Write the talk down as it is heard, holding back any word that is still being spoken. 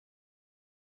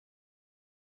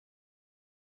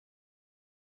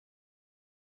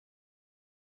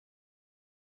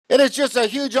It is just a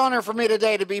huge honor for me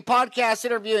today to be podcast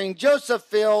interviewing Joseph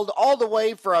Field all the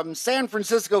way from San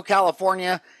Francisco,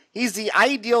 California. He's the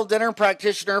ideal dental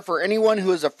practitioner for anyone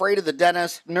who is afraid of the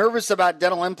dentist, nervous about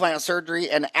dental implant surgery,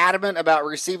 and adamant about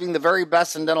receiving the very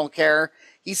best in dental care.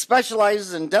 He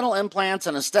specializes in dental implants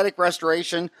and aesthetic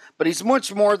restoration, but he's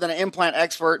much more than an implant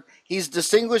expert. He's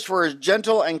distinguished for his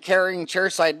gentle and caring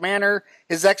chairside manner,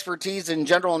 his expertise in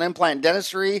general and implant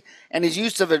dentistry, and his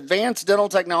use of advanced dental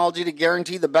technology to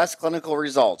guarantee the best clinical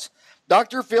results.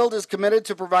 Dr. Field is committed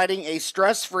to providing a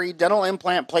stress-free dental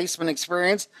implant placement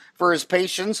experience for his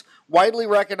patients. Widely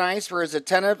recognized for his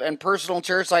attentive and personal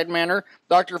chairside manner,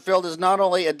 Dr. Field is not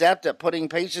only adept at putting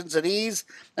patients at ease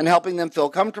and helping them feel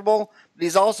comfortable, but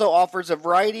he also offers a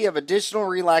variety of additional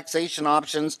relaxation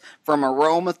options from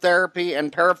aromatherapy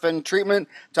and paraffin treatment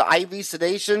to IV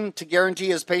sedation to guarantee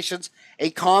his patients a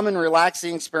calm and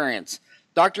relaxing experience.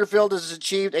 Dr. Field has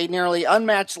achieved a nearly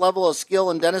unmatched level of skill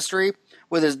in dentistry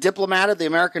with his diplomat of the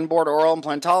American Board of Oral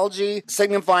Implantology,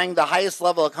 signifying the highest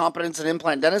level of competence in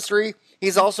implant dentistry.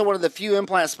 He's also one of the few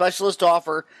implant specialists to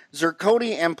offer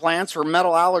zirconia implants for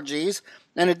metal allergies.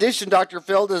 In addition, Dr.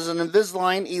 Field is an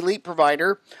Invisalign elite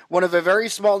provider, one of a very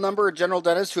small number of general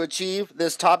dentists who achieve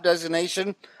this top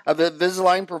designation of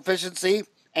Invisalign proficiency,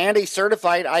 and a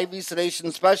certified IV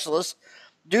sedation specialist.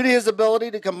 Due to his ability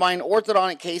to combine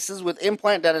orthodontic cases with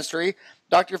implant dentistry,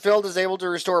 Dr. Field is able to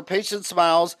restore patient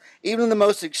smiles, even in the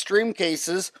most extreme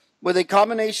cases, with a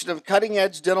combination of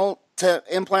cutting-edge dental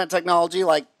implant technology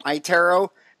like iTero,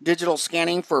 digital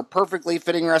scanning for perfectly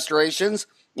fitting restorations,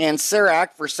 and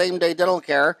CERAC for same-day dental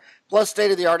care, plus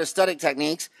state-of-the-art aesthetic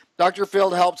techniques. Dr.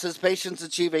 Field helps his patients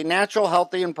achieve a natural,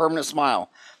 healthy, and permanent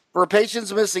smile. For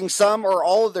patients missing some or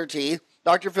all of their teeth,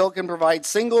 Dr. Field can provide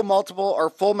single, multiple, or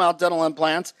full mouth dental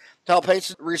implants to help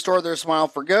patients restore their smile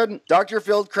for good. Dr.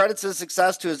 Field credits his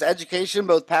success to his education,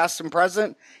 both past and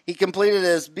present. He completed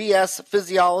his BS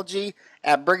Physiology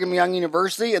at Brigham Young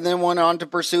University and then went on to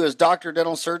pursue his Doctor of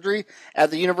Dental Surgery at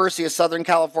the University of Southern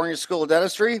California School of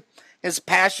Dentistry. His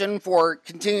passion for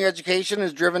continuing education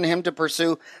has driven him to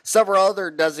pursue several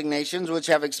other designations which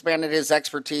have expanded his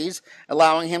expertise,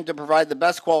 allowing him to provide the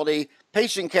best quality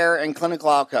patient care and clinical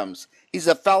outcomes. He's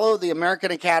a fellow of the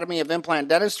American Academy of Implant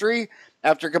Dentistry.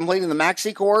 After completing the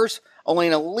Maxi course, only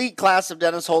an elite class of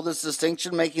dentists hold this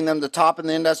distinction, making them the top in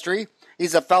the industry.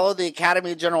 He's a fellow of the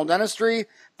Academy of General Dentistry,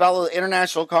 fellow of the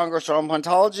International Congress of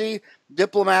Implantology,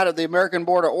 diplomat of the American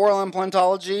Board of Oral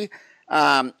Implantology,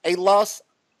 a Los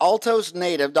Altos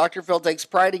native. Dr. Field takes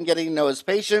pride in getting to know his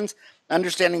patients,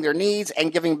 understanding their needs,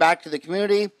 and giving back to the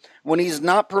community. When he's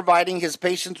not providing his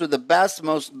patients with the best,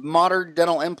 most modern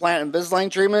dental implant and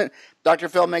Invisalign treatment, Dr.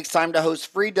 Field makes time to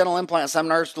host free dental implant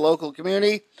seminars to the local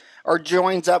community, or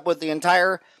joins up with the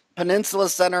entire Peninsula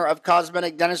Center of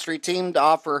Cosmetic Dentistry team to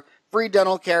offer free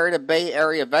dental care to Bay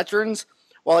Area veterans.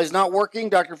 While he's not working,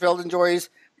 Dr. Field enjoys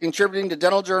contributing to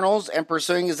dental journals and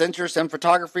pursuing his interest in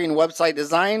photography and website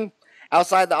design.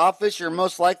 Outside the office, you're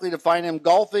most likely to find him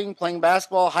golfing, playing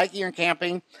basketball, hiking or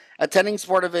camping, attending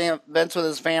sporting events with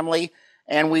his family,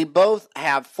 and we both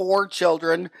have 4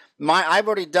 children. I've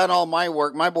already done all my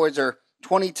work. My boys are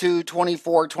 22,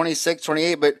 24, 26,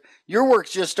 28, but your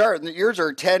work's just starting. Yours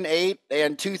are 10, 8,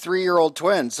 and 2 3-year-old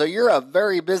twins, so you're a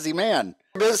very busy man.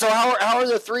 So how are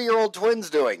the 3-year-old twins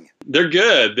doing? They're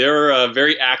good. They're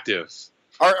very active.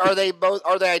 Are they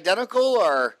identical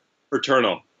or?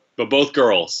 Fraternal, but both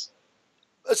girls.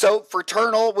 So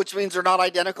fraternal, which means they're not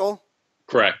identical?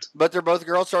 Correct. But they're both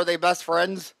girls, so are they best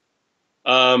friends?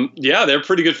 Yeah, they're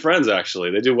pretty good friends,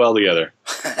 actually. They do well together.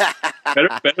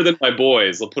 better than my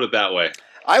boys, I'll put it that way.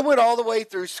 I went all the way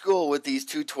through school with these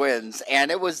 2 twins, and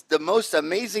it was the most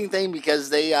amazing thing because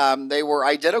they were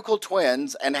identical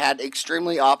twins and had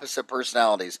extremely opposite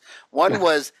personalities. One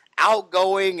was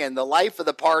outgoing and the life of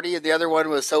the party, and the other one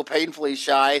was so painfully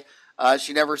shy,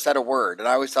 she never said a word. And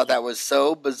I always thought that was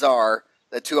so bizarre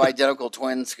that 2 identical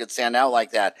twins could stand out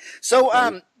like that.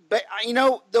 So, but you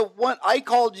know, the one I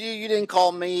called you, you didn't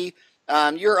call me.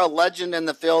 You're a legend in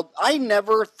the field. I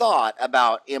never thought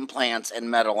about implants and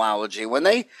metallurgy. When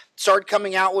they started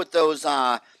coming out with those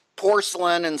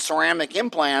porcelain and ceramic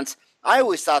implants, I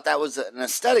always thought that was an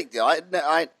aesthetic deal.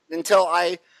 Until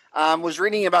I was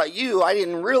reading about you, I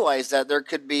didn't realize that there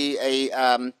could be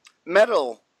a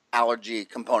metal allergy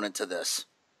component to this.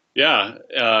 Yeah,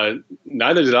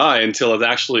 neither did I until it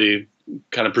actually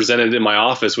kind of presented in my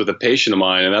office with a patient of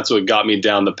mine, and that's what got me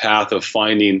down the path of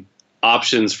finding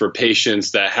options for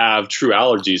patients that have true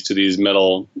allergies to these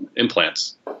metal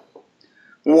implants.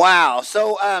 Wow.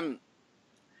 So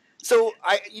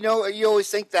you always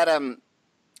think that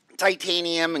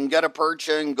titanium and gutta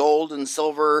percha and gold and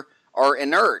silver are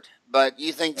inert, but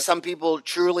you think some people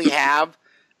truly have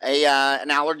an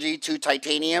allergy to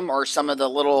titanium or some of the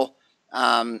little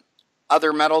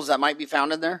other metals that might be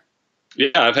found in there?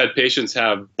 Yeah, I've had patients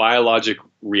have biologic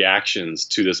reactions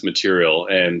to this material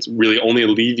and really only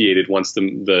alleviated once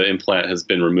the implant has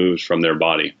been removed from their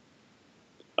body.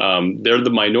 They're the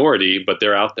minority, but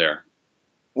they're out there.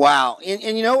 Wow.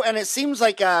 And you know, and it seems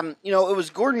like, you know, it was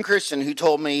Gordon Christian who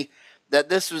told me that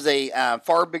this was a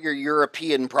far bigger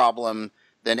European problem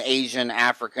than Asian,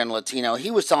 African, Latino.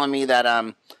 He was telling me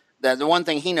that, that the one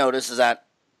thing he noticed is that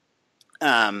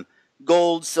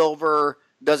gold, silver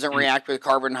doesn't react with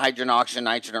carbon, hydrogen, oxygen,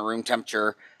 nitrogen at room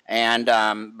temperature. And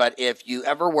but if you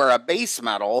ever wear a base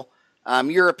metal,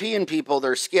 European people,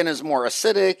 their skin is more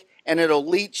acidic and it'll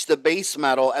leach the base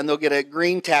metal and they'll get a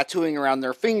green tattooing around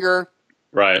their finger.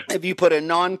 Right. If you put a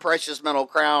non-precious metal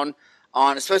crown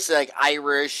on, especially like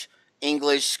Irish,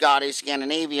 English, Scottish,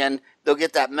 Scandinavian, they'll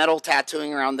get that metal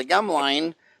tattooing around the gum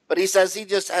line. But he says he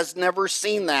just has never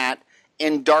seen that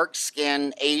in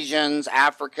dark-skinned Asians,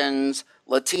 Africans,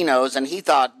 Latinos, and he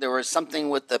thought there was something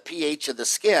with the pH of the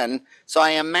skin. So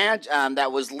I imagine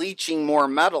that was leaching more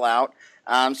metal out.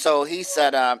 So he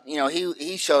said, you know,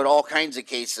 he showed all kinds of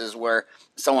cases where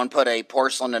someone put a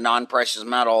porcelain to non-precious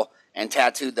metal and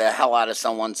tattooed the hell out of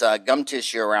someone's gum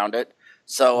tissue around it.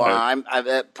 So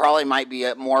it probably might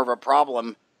be more of a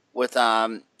problem with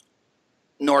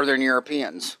Northern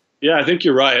Europeans. Yeah, I think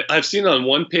you're right. I've seen on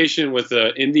one patient with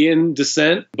Indian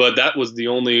descent, but that was the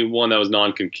only one that was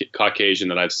non-Caucasian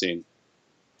that I've seen.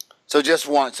 So just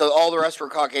one. So all the rest were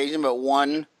Caucasian, but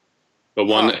one. But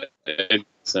one Indian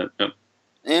descent. Yeah.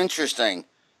 Interesting.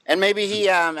 And maybe he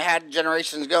had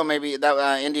generations ago. Maybe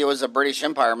that India was a British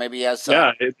Empire. Maybe he has some.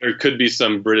 Yeah, there could be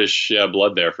some British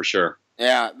blood there for sure.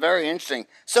 Yeah, very interesting.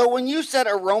 So when you said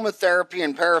aromatherapy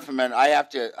and paraffin, I have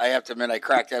to admit I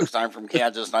cracked up because I'm from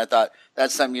Kansas, and I thought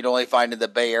that's something you'd only find in the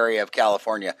Bay Area of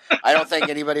California. I don't think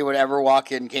anybody would ever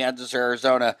walk in Kansas or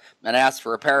Arizona and ask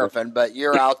for a paraffin, but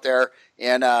you're out there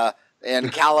in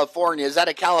California. Is that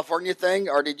a California thing,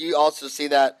 or did you also see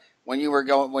that when you were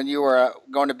going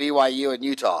to BYU in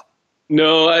Utah?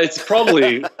 No, it's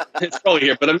probably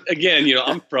here. But again, you know,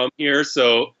 I'm from here,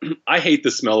 so I hate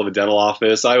the smell of a dental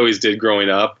office. I always did growing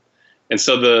up, and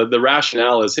so the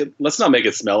rationale is, hey, let's not make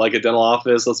it smell like a dental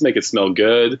office. Let's make it smell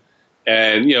good.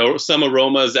 And you know, some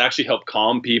aromas actually help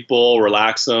calm people,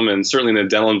 relax them, and certainly in a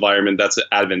dental environment, that's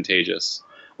advantageous.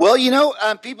 Well, you know,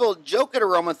 people joke at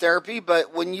aromatherapy,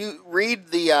 but when you read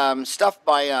the stuff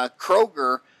by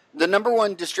Kroger, the number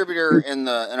one distributor in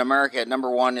America, number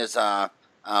one is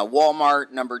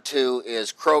Walmart. Number two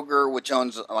is Kroger, which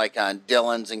owns like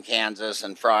Dillon's in Kansas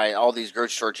and Fry, all these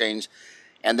grocery store chains.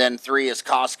 And then three is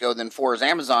Costco. Then four is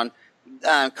Amazon.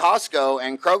 Costco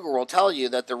and Kroger will tell you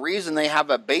that the reason they have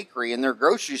a bakery in their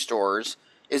grocery stores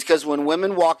is because when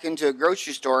women walk into a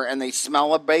grocery store and they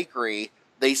smell a bakery,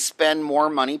 they spend more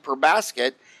money per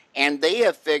basket. And they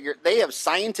have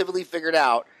scientifically figured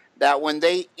out that when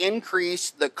they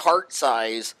increase the cart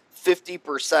size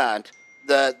 50%,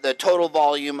 the total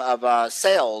volume of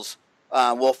sales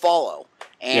will follow.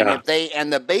 And if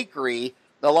the bakery,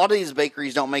 a lot of these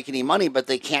bakeries don't make any money, but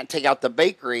they can't take out the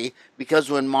bakery because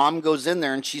when mom goes in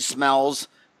there and she smells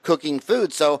cooking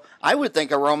food. So I would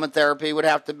think aromatherapy would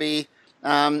have to be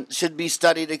should be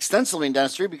studied extensively in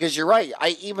dentistry, because you're right.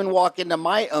 I even walk into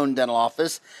my own dental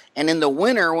office, and in the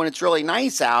winter when it's really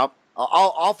nice out,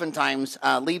 I'll oftentimes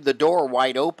leave the door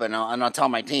wide open, and I'll tell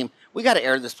my team, we got to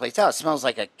air this place out. It smells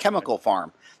like a chemical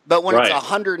farm. But when it's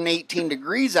 118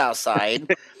 degrees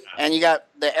outside and you got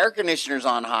the air conditioners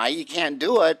on high, you can't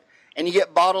do it, and you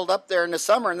get bottled up there in the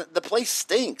summer, and the place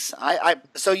stinks.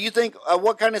 So you think,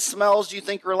 what kind of smells do you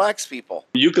think relax people?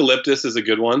 Eucalyptus is a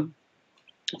good one.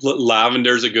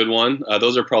 Lavender is a good one.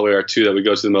 Those are probably our two that we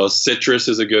go to the most. Citrus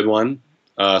is a good one.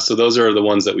 So those are the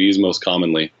ones that we use most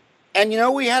commonly. And, you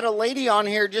know, we had a lady on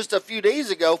here just a few days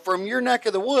ago from your neck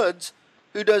of the woods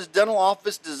who does dental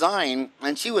office design,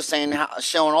 and she was saying,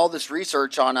 showing all this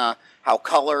research on how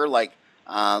color, like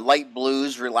light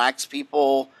blues, relax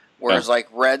people, whereas like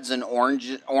reds and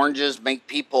oranges make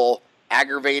people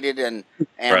aggravated, and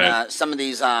some of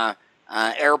these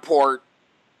airport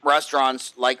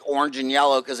restaurants like orange and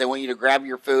yellow because they want you to grab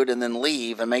your food and then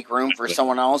leave and make room for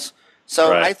someone else.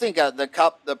 So I think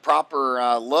the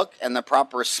proper look and the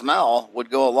proper smell would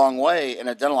go a long way in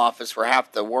a dental office where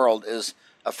half the world is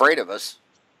afraid of us.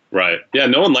 Right. Yeah,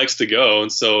 no one likes to go.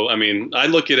 And so, I mean, I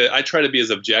look at it, I try to be as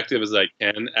objective as I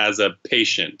can as a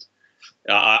patient.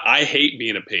 I hate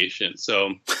being a patient.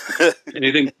 So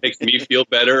anything that makes me feel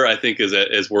better, I think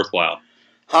is worthwhile.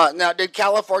 Now, did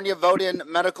California vote in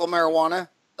medical marijuana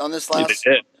on this last?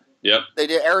 They did. Yep. They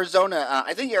did. Arizona.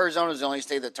 I think Arizona is the only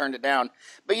state that turned it down.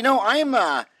 But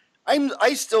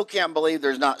I still can't believe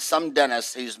there's not some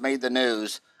dentist who's made the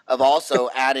news of also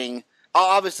adding.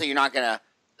 Obviously, you're not going to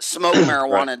smoke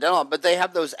marijuana Right. dental, but they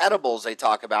have those edibles they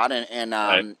talk about in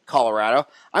Right. Colorado.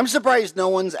 I'm surprised no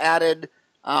one's added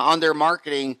on their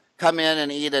marketing. Come in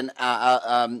and eat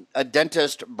a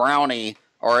dentist brownie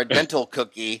or a dental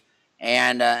cookie,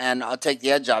 and I'll take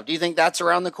the edge off. Do you think that's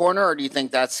around the corner, or do you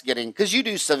think that's getting, because you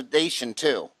do sedation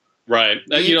too? Right.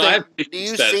 Do you I have think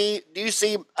patients that do you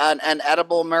see an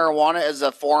edible marijuana as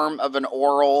a form of an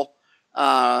oral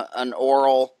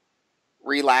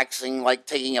relaxing, like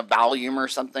taking a Valium or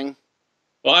something?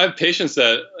 well, I have patients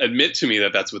that admit to me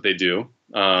that that's what they do,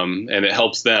 and it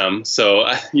helps them. So,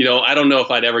 I don't know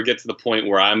if I'd ever get to the point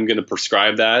where I'm going to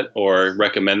prescribe that or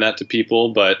recommend that to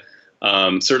people, but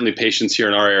certainly patients here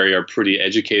in our area are pretty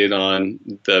educated on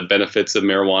the benefits of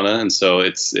marijuana, and so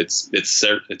it's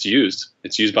used.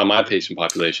 It's used by my patient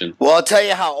population. Well, I'll tell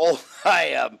you how old I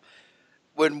am.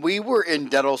 When we were in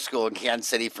dental school in Kansas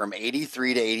City from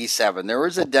 83 to 87, there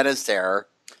was a dentist there,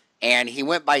 and he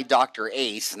went by Dr.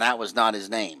 Ace, and that was not his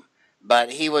name. But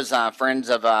he was friends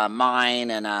of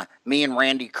mine, and me and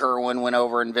Randy Kerwin went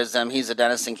over and visited him. He's a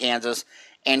dentist in Kansas,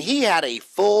 and he had a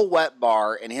full wet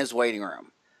bar in his waiting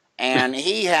room. And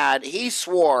he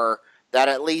swore that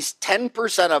at least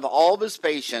 10% of all of his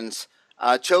patients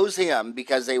chose him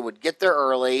because they would get there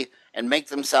early and make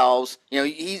themselves,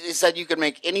 he said you could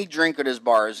make any drink at his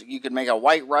bars. You could make a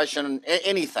White Russian,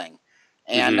 anything.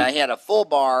 And Hmm. he had a full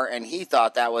bar, and he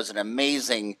thought that was an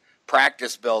amazing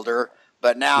practice builder.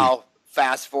 But now,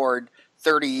 fast forward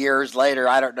 30 years later,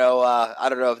 I don't know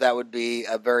if that would be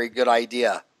a very good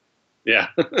idea. Yeah.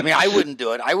 I mean, I wouldn't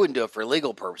do it. I wouldn't do it for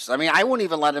legal purposes. I mean, I wouldn't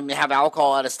even let him have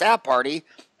alcohol at a staff party.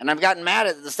 And I've gotten mad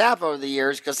at the staff over the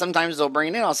years because sometimes they'll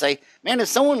bring it in. I'll say, man, if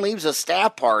someone leaves a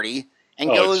staff party and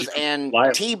Oh, goes and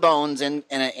T-bones in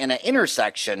an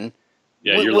intersection,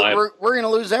 yeah, you're live. we're going to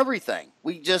lose everything.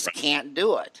 We just can't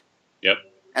do it. Yep.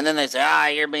 And then they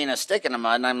say, you're being a stick in the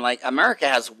mud. And I'm like, America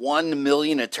has 1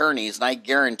 million attorneys, and I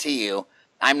guarantee you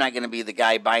I'm not going to be the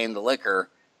guy buying the liquor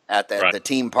at the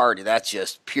team party. That's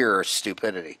just pure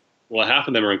stupidity. Well, half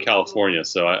of them are in California,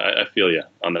 so I feel you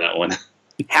on that one.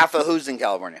 Half of who's in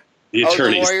California? The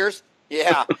attorneys. The lawyers?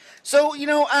 Yeah. So,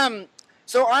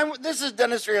 this is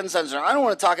Dentistry Uncensored. I don't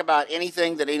want to talk about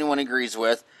anything that anyone agrees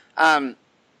with.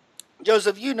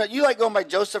 Joseph, you like going by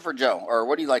Joseph or Joe, or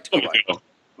what do you like to go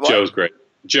by? Joe's great.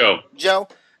 Joe,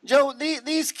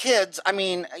 these kids, I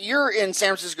mean, you're in San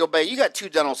Francisco Bay. You got 2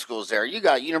 dental schools there. You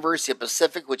got University of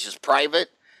Pacific, which is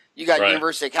private. You got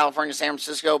University of California, San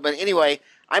Francisco. But anyway,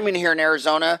 I'm in here in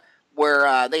Arizona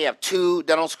where they have 2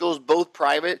 dental schools, both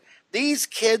private. These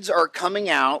kids are coming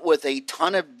out with a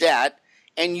ton of debt,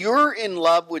 and you're in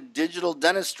love with digital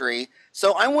dentistry.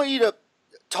 So I want you to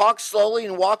talk slowly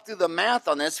and walk through the math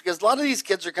on this, because a lot of these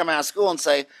kids are coming out of school and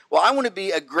say, well, I want to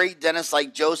be a great dentist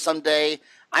like Joe someday.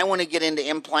 I want to get into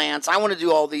implants. I want to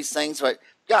do all these things. But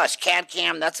gosh, CAD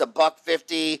CAM, that's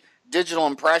 $150. Digital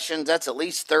impressions, that's at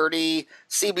least 30.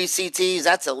 CBCTs,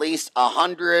 that's at least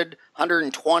 100,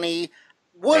 120.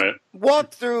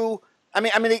 Walk through. I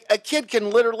mean, a kid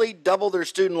can literally double their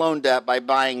student loan debt by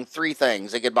buying 3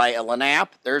 things. They could buy a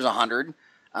Lanap, there's 100.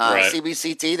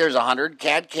 CBCT, there's 100.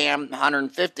 CAD CAM,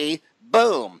 150.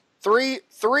 Boom. Three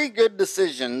good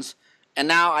decisions, and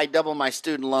now I double my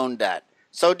student loan debt.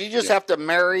 So do you just have to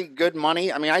marry good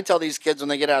money? I mean, I tell these kids when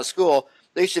they get out of school,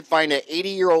 they should find an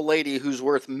 80-year-old lady who's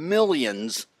worth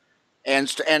millions and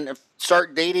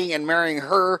start dating and marrying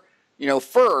her,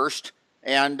 first.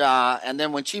 And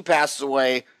then when she passes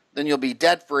away, then you'll be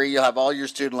debt free. You'll have all your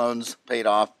student loans paid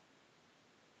off.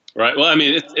 Right. Well, I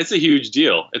mean, it's a huge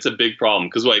deal. It's a big problem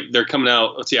because they're coming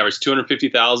out. What's the average?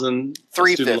 250,000.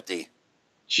 350.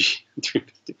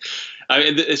 350. I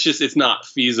mean, it's not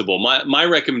feasible. My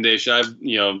recommendation. I've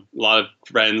a lot of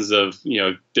friends of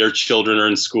their children are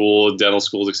in school, dental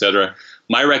schools, etc.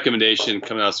 My recommendation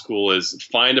coming out of school is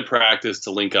find a practice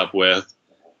to link up with,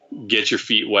 get your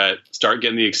feet wet, start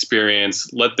getting the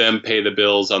experience, let them pay the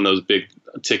bills on those big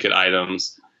ticket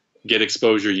items, get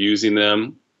exposure using them.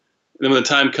 And then when the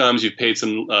time comes, you've paid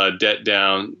some debt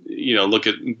down, look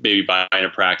at maybe buying a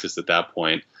practice at that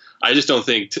point. I just don't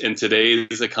think in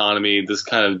today's economy, this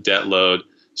kind of debt load,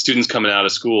 students coming out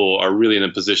of school are really in a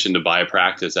position to buy a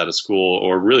practice out of school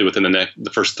or really within the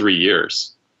first 3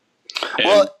 years.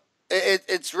 Well,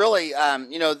 it's really,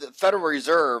 the Federal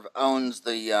Reserve owns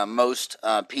the most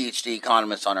PhD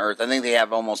economists on earth. I think they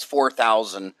have almost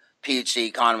 4,000 PhD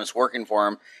economists working for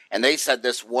them. And they said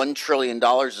this $1 trillion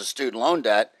of student loan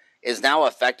debt is now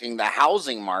affecting the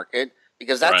housing market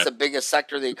because that's the biggest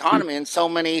sector of the economy. And so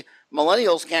many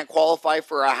millennials can't qualify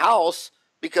for a house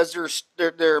because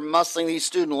they're muscling these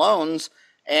student loans.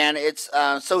 And it's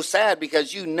so sad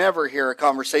because you never hear a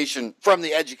conversation from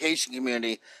the education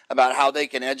community about how they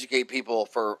can educate people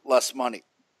for less money.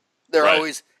 They're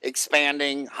always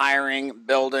expanding, hiring,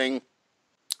 building.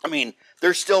 I mean,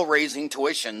 they're still raising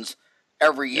tuitions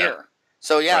every year.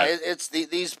 So it's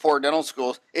these poor dental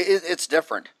schools. It's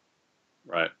different.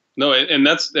 Right. No, and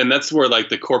that's where like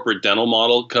the corporate dental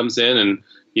model comes in, and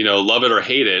love it or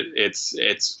hate it,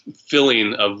 it's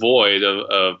filling a void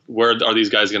of where are these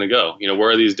guys going to go? Where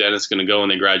are these dentists going to go when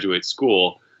they graduate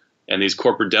school? And these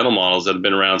corporate dental models that have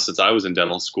been around since I was in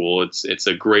dental school, it's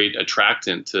a great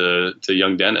attractant to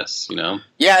young dentists.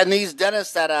 Yeah, and these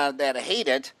dentists that hate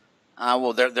it,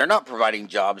 well, they're not providing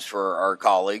jobs for our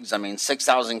colleagues. I mean,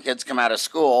 6,000 kids come out of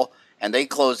school and they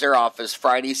close their office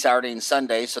Friday, Saturday, and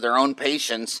Sunday, so their own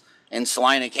patients in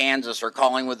Salina, Kansas are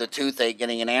calling with a toothache,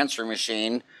 getting an answering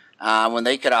machine, when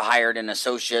they could have hired an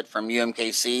associate from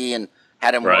UMKC and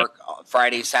had him work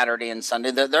Friday, Saturday, and Sunday.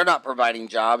 They're not providing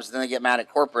jobs. Then they get mad at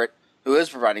corporate, who is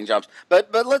providing jobs. But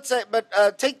let's say,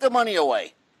 take the money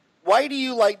away. What do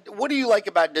you like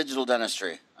about digital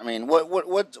dentistry? I mean,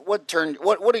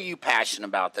 what are you passionate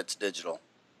about that's digital?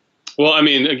 Well, I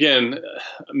mean, again,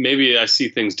 maybe I see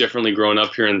things differently growing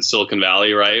up here in Silicon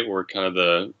Valley, right? We're kind of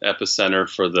the epicenter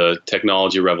for the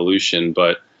technology revolution.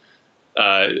 But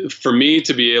for me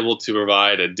to be able to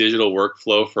provide a digital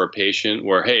workflow for a patient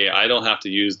where, hey, I don't have to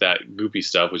use that goopy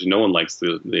stuff, which no one likes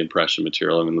the impression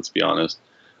material. I mean, let's be honest.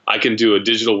 I can do a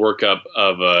digital workup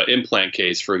of an implant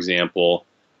case, for example,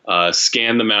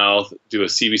 scan the mouth, do a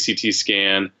CBCT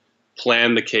scan,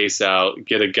 plan the case out,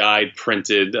 get a guide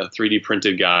printed, a 3D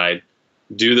printed guide,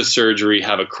 do the surgery,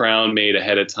 have a crown made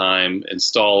ahead of time,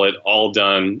 install it, all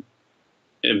done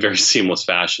in very seamless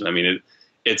fashion. I mean,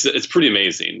 it's pretty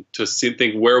amazing to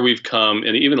think where we've come,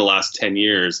 and even the last 10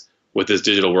 years with this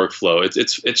digital workflow.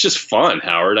 It's just fun,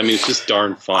 Howard. I mean, it's just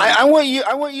darn fun. I want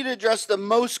you to address the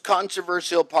most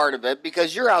controversial part of it,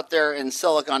 because you're out there in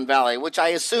Silicon Valley, which I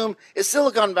assume is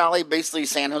Silicon Valley basically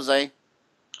San Jose?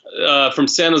 From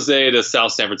San Jose to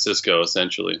South San Francisco,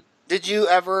 essentially. Did you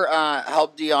ever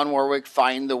help Dionne Warwick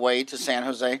find the way to San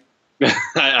Jose?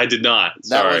 I did not.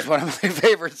 Sorry. That was one of my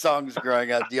favorite songs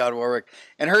growing up, Dionne Warwick.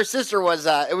 And her sister was,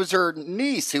 it was her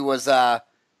niece who was, Dionne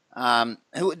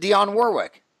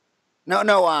Warwick. Who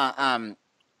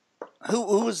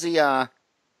was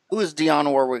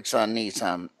Dionne Warwick's niece?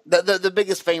 The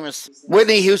biggest famous,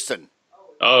 Whitney Houston.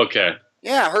 Oh, okay.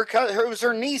 Yeah, it was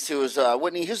her niece who was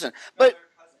Whitney Houston, but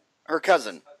her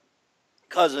cousin,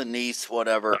 niece,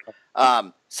 whatever.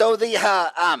 So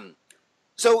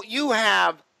you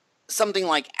have something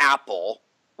like Apple,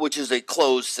 which is a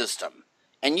closed system,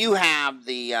 and you have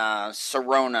the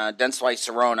Sirona, Dentsply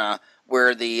Sirona,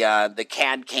 where the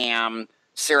CAD/CAM,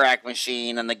 CIRAC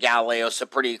machine, and the Galileo is a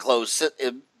pretty closed.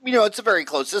 It's a very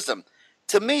closed system.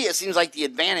 To me, it seems like the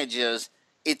advantage is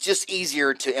it's just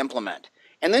easier to implement.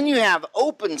 And then you have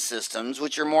open systems,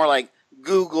 which are more like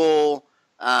Google,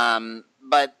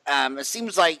 but it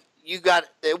seems like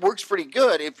it works pretty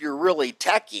good if you're really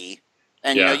techie,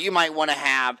 and you might want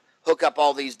to hook up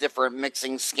all these different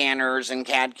mixing scanners and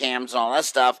CAD cams and all that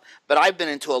stuff. But I've been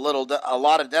into a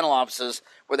lot of dental offices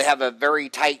where they have a very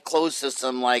tight closed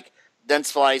system, like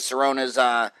Dentsply Sirona's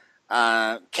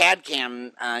CAD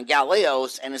cam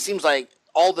Galileos, and it seems like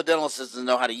all the dental assistants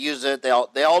know how to use it. They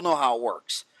all know how it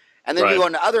works. And then you go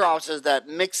into other offices that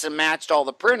mix and matched all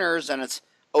the printers, and it's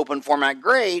open format,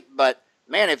 great. But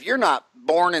man, if you're not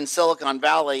born in Silicon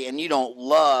Valley and you don't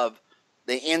love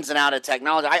the ins and outs of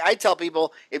technology, I tell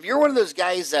people, if you're one of those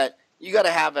guys that you got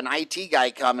to have an IT guy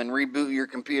come and reboot your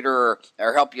computer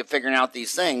or help you figuring out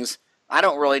these things, I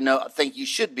don't really think you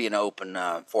should be an open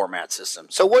format system.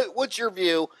 So what's your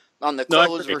view on the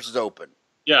closed versus open?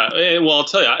 Yeah, well, I'll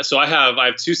tell you. So I have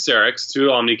 2 CERECs, 2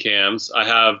 Omnicams. I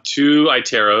have 2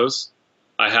 iTeros.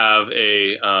 I have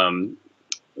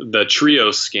the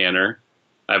Trio scanner.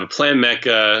 I have a Plan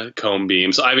Mecha cone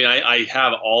beam. So I mean, I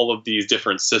have all of these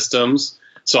different systems.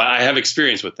 So I have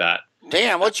experience with that.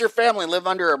 Damn, what's your family, live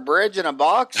under a bridge in a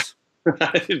box?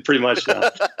 Pretty much. But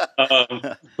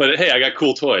hey, I got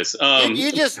cool toys.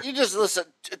 You just listen.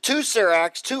 2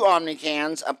 CERECs, 2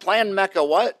 Omnicams, a Plan Mecha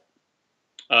what?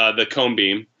 The cone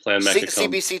beam, Plan Mecha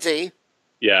CBCT.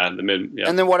 Yeah, the mid. Yeah.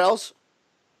 And then what else?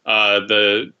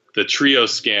 The Trio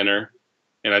scanner,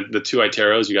 and the 2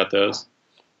 iTeros. You got those?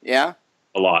 Yeah.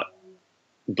 A lot,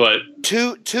 but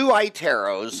two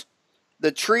iTeros,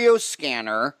 the Trio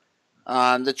scanner,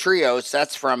 the Trios.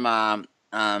 That's from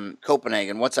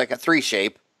Copenhagen. What's like a 3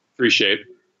 shape? 3 shape.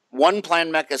 one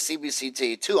Plan Mecca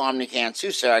CBCT, two Omnicans, two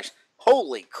Cerex.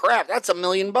 Holy crap, that's $1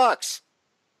 million.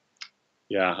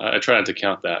 Yeah, I try not to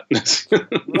count that.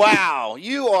 Wow,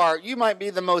 you might be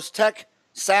the most tech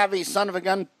savvy son of a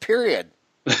gun, period.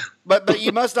 But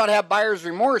you must not have buyer's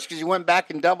remorse because you went back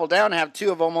and doubled down and have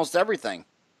two of almost everything.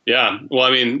 Yeah. Well,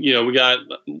 I mean,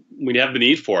 we have the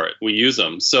need for it. We use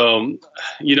them. So,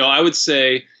 I would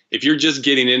say if you're just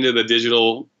getting into the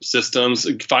digital systems,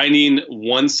 finding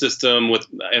one system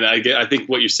and I think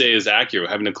what you say is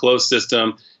accurate, having a closed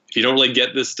system. If you don't really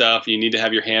get this stuff, you need to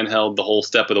have your hand held the whole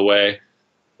step of the way.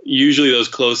 Usually those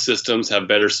closed systems have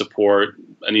better support,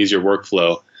 an easier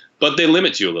workflow, but they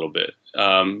limit you a little bit.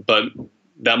 But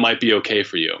that might be okay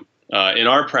for you. In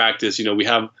our practice, we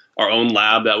have our own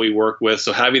lab that we work with.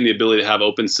 So having the ability to have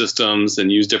open systems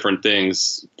and use different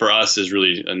things for us is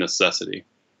really a necessity.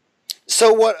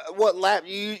 So what lab,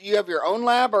 you have your own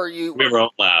lab, or We have our own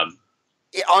lab.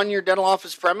 On your dental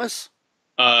office premise?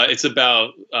 It's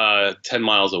about 10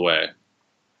 miles away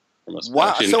from us.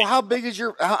 Wow. So how big is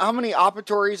how many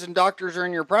operatories and doctors are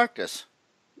in your practice?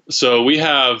 So we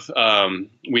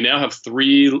now have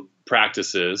 3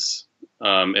 practices.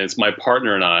 And it's my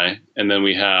partner and I, and then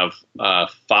we have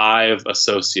 5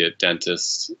 associate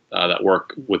dentists that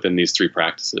work within these 3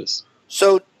 practices.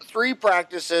 So 3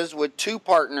 practices with 2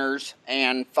 partners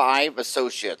and 5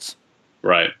 associates.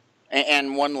 Right.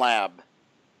 And 1 lab.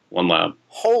 1 lab.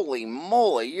 Holy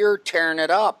moly, you're tearing it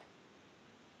up.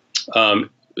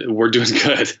 We're doing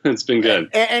good. It's been good.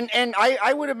 And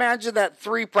I would imagine that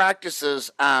 3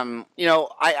 practices,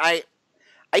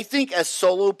 I think a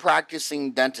solo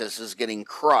practicing dentist is getting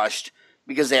crushed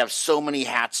because they have so many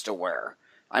hats to wear.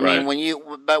 I mean,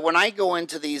 when I go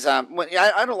into these, I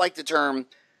don't like the term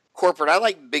corporate. I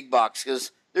like big box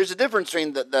because there's a difference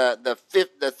between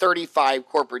the 35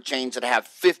 corporate chains that have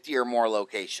 50 or more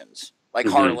locations, like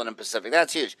Heartland and Pacific.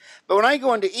 That's huge. But when I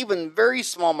go into even very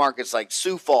small markets like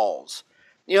Sioux Falls,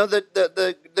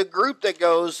 the group that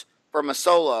goes from a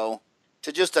solo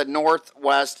to just a north,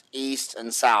 west, east,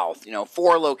 and south,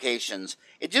 4 locations.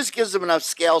 It just gives them enough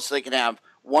scale so they can have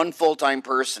 1 full-time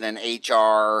person in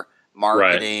HR,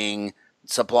 marketing,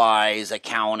 supplies,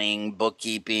 accounting,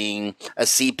 bookkeeping, a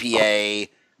CPA.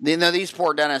 These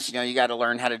poor dentists, you got to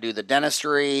learn how to do the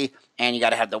dentistry, and you got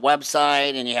to have the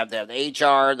website, and you have to have the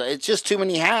HR. It's just too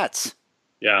many hats.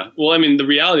 Yeah. Well, I mean, the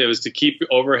reality of it is to keep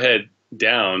overhead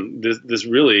down. This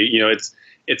really,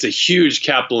 it's a huge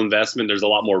capital investment. There's a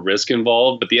lot more risk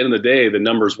involved, but at the end of the day, the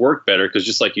numbers work better because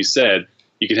just like you said,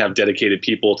 you can have dedicated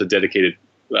people to dedicated,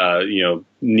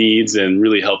 needs and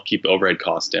really help keep overhead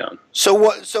costs down. So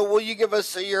will you give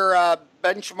us your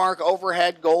benchmark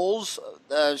overhead goals?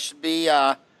 Should be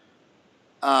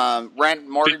rent,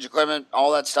 mortgage, equipment,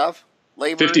 all that stuff?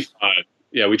 Labor? 55.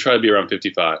 Yeah, we try to be around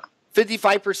 55.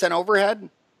 55% overhead?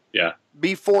 Yeah.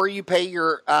 Before you pay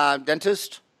your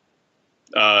dentist?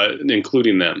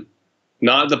 Including them.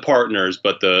 Not the partners,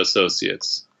 but the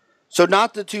associates. So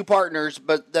not the 2 partners,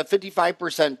 but the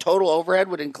 55% total overhead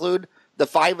would include the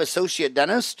 5 associate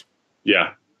dentists?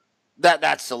 Yeah.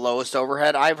 That's the lowest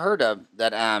overhead I've heard of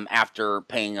that after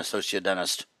paying associate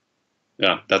dentist.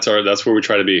 Yeah, that's where we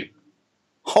try to be.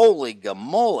 Holy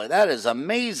gamola, that is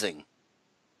amazing.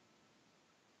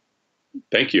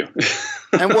 Thank you.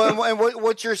 And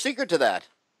what's your secret to that?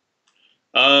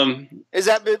 Is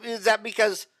that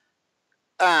because,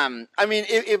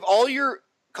 if all your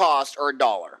costs are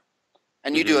 $1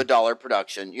 and you do $1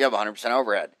 production, you have 100%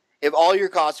 overhead. If all your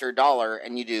costs are $1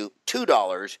 and you do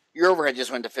 $2, your overhead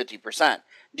just went to 50%.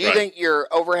 Do you think your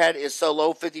overhead is so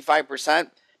low,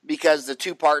 55%, because the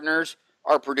 2 partners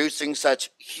are producing such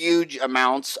huge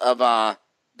amounts of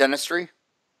dentistry?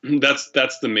 That's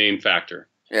the main factor.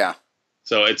 Yeah.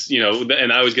 So it's,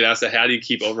 and I always get asked that, how do you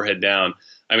keep overhead down?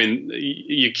 I mean,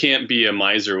 you can't be a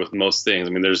miser with most things.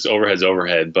 I mean, there's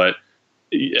overhead, but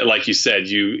like you said,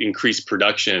 you increase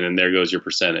production and there goes your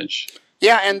percentage.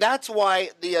 Yeah, and that's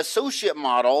why the associate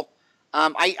model,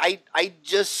 I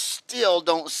just still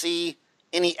don't see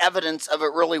any evidence of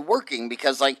it really working,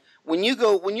 because like when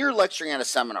you're lecturing at a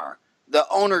seminar, the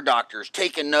owner doctor's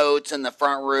taking notes in the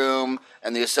front room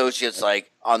and the associate's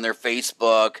like on their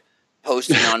Facebook,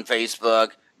 posting on Facebook,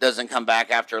 doesn't come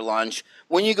back after lunch.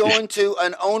 When you go into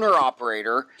an owner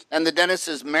operator and the dentist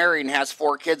is married and has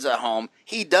 4 kids at home,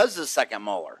 he does the second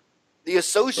molar. The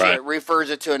associate refers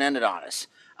it to an endodontist.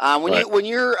 When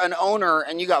you're an owner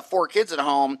and you got 4 kids at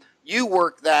home, you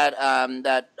work that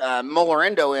molar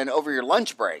endo in over your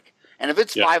lunch break. And if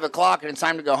it's 5 o'clock and it's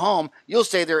time to go home, you'll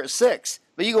stay there at 6.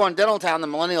 But you go on Dental Town, the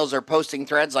millennials are posting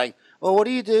threads like, well, what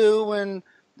do you do when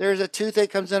there's a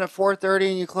toothache comes in at 4:30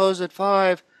 and you close at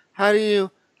 5? How do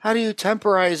you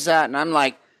temporize that? And I'm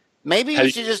like, Maybe you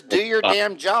should just do your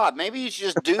damn job. Maybe you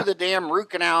should just do the damn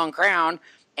root canal and crown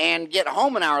and get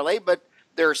home an hour late. But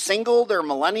they're single, they're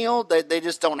millennial. They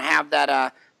just don't have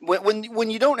that. When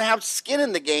you don't have skin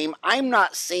in the game, I'm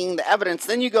not seeing the evidence.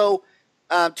 Then you go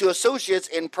to associates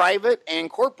in private and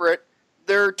corporate.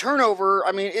 Their turnover,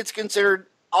 I mean, it's considered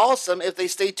awesome if they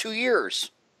stay 2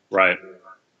 years. Right.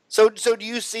 So do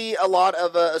you see a lot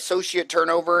of associate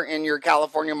turnover in your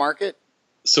California market?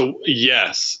 So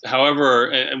yes. However,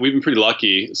 and we've been pretty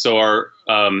lucky. So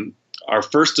our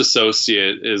first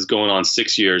associate is going on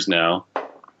 6 years now,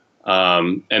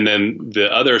 and then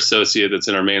the other associate that's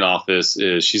in our main office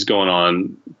she's going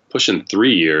on pushing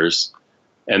 3 years,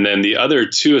 and then the other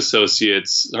two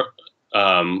associates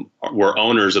were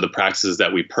owners of the practices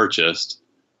that we purchased.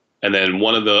 And then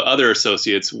one of the other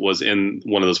associates was in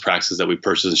one of those practices that we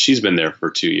purchased, and she's been there for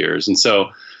 2 years. And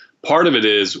so part of it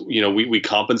is, we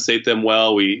compensate them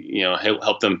well. We,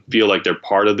 help them feel like they're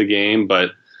part of the game. But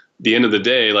at the end of the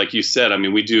day, like you said, I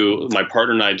mean, my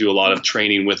partner and I do a lot of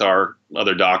training with our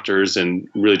other doctors and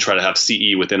really try to have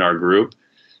CE within our group.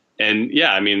 And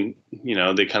yeah, I mean,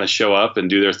 they kind of show up and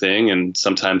do their thing, and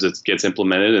sometimes it gets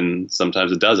implemented and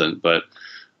sometimes it doesn't. But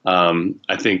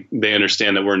I think they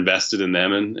understand that we're invested in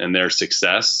them and their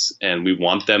success, and we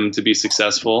want them to be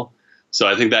successful. So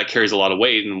I think that carries a lot of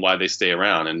weight in why they stay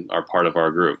around and are part of our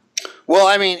group. Well,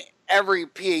 I mean, every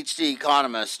PhD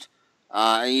economist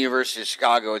at the University of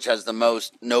Chicago, which has the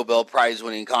most Nobel Prize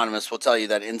winning economists, will tell you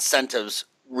that incentives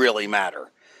really matter.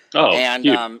 Oh,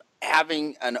 and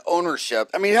having an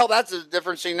ownership. I mean, hell, that's the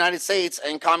difference in the United States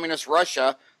and communist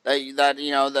Russia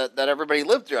that everybody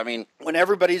lived through. I mean, when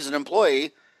everybody's an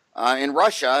employee in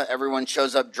Russia, everyone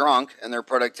shows up drunk and their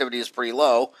productivity is pretty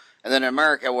low. And then in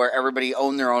America, where everybody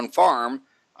owned their own farm,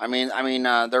 I mean,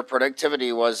 their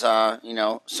productivity was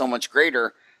so much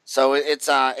greater. So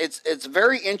it's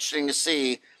very interesting to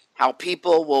see how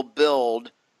people will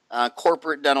build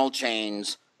corporate dental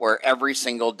chains where every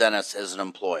single dentist is an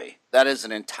employee. That is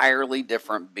an entirely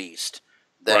different beast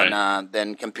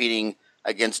than competing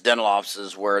against dental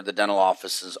offices where the dental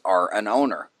offices are an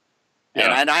owner.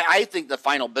 Yeah. And I think the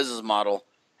final business model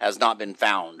has not been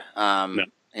found. I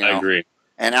agree.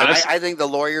 And I think the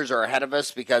lawyers are ahead of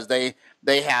us because they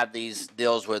have these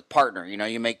deals with partner.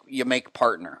 You make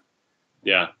partner.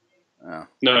 Yeah.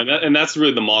 No, and that's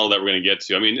really the model that we're going to get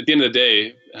to. I mean, at the end of the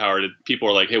day, Howard, people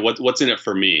are like, hey, what's in it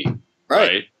for me?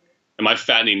 Right? Am I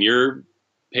fattening your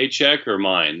paycheck or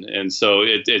mine? And so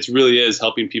it really is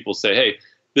helping people say, hey,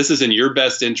 this is in your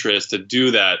best interest to do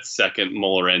that second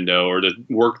molar endo or to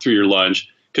work through your lunge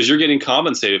because you're getting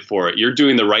compensated for it. You're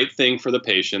doing the right thing for the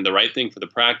patient, the right thing for the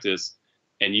practice,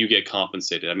 and you get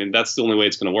compensated. I mean, that's the only way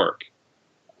it's going to work.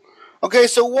 Okay,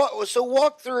 so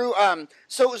walk through.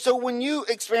 So when you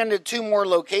expanded 2 more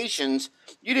locations,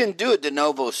 you didn't do a de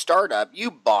novo startup.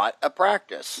 You bought a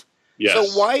practice. Yes.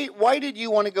 So why did you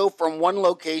want to go from 1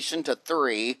 location to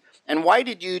 3, and why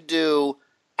did you do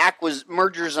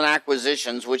mergers and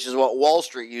acquisitions, which is what Wall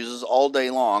Street uses all day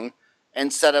long,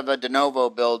 instead of a de novo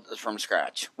build from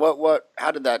scratch?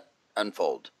 How did that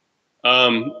unfold?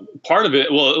 Part of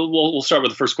it, we'll start with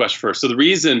the first question first. So the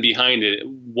reason behind it,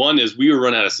 one is we were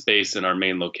running out of space in our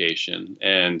main location,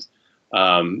 and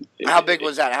how big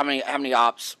was that? How many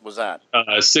ops was that?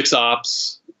 6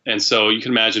 ops, and so you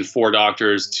can imagine 4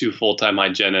 doctors, 2 full-time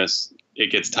hygienists.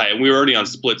 It gets tight, and we were already on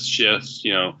split shifts,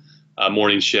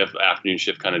 morning shift, afternoon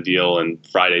shift kind of deal, and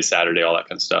Friday, Saturday, all that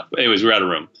kind of stuff. But anyways, we're out of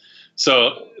room.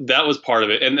 So that was part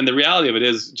of it. And the reality of it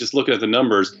is just looking at the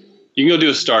numbers, you can go do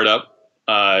a startup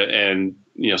and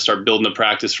start building the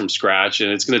practice from scratch.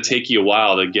 And it's going to take you a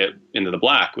while to get into the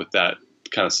black with that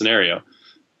kind of scenario.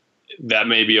 That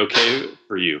may be okay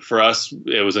for you. For us,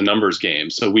 it was a numbers game.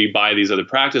 So we buy these other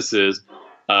practices.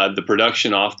 The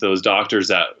production off those doctors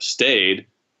that stayed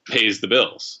pays the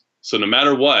bills. So no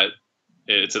matter what,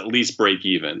 it's at least break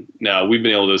even. Now, we've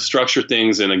been able to structure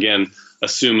things and, again,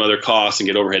 assume other costs and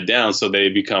get overhead down so they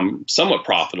become somewhat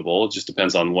profitable. It just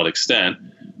depends on what extent.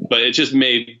 But it just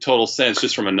made total sense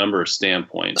just from a number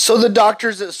standpoint. So the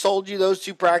doctors that sold you those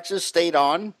 2 practices stayed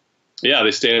on? Yeah,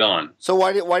 they stayed on. So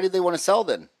why did they want to sell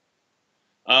then?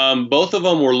 Both of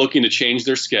them were looking to change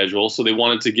their schedule. So they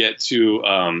wanted to get to,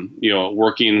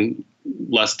 working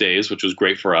less days, which was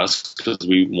great for us because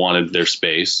we wanted their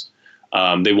space.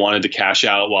 They wanted to cash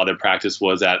out while their practice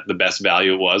was at the best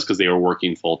value it was because they were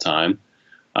working full time.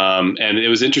 And it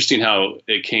was interesting how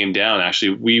it came down.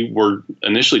 Actually, we were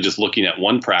initially just looking at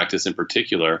one practice in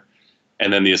particular.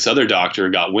 And then this other doctor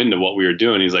got wind of what we were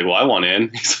doing. He's like, well, I want in.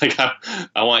 He's like,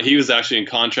 he was actually in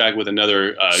contract with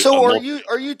another. So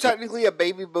are you technically a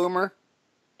baby boomer?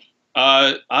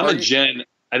 I'm a Gen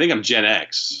I think I'm Gen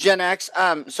X. Gen X.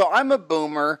 So I'm a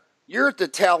boomer. You're at the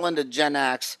tail end of Gen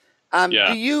X.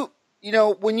 Yeah. Do you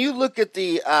when you look at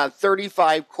the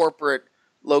 35 corporate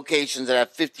locations that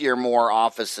have 50 or more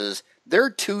offices, they're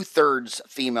 2/3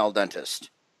 female dentists.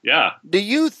 Yeah. Do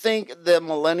you think the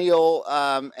millennial,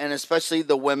 and especially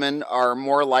the women, are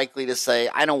more likely to say,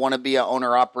 I don't want to be an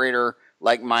owner operator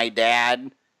like my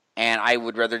dad, and I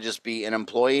would rather just be an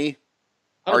employee?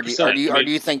 Or do, 100%. or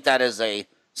do you think that is a I'm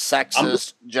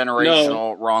sexist, no.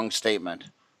 generational, wrong statement?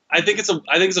 I think it's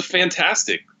a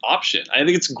fantastic option. I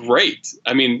think it's great.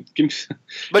 I mean,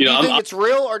 But do you think it's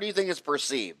real, or do you think it's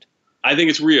perceived? I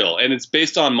think it's real, and it's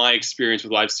based on my experience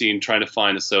with what I've seen trying to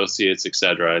find associates, et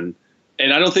cetera. And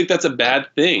I don't think that's a bad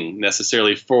thing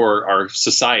necessarily for our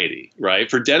society, right?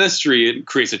 For dentistry, it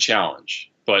creates a challenge.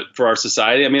 But for our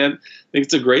society, I mean, I think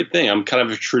it's a great thing. I'm kind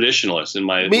of a traditionalist in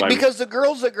my because the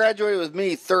girls that graduated with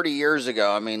me 30 years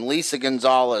ago, I mean, Lisa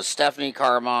Gonzalez, Stephanie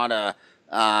Carmona,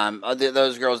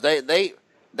 those girls,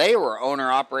 they were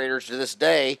owner operators to this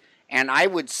day. And I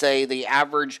would say the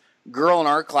average girl in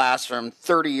our class from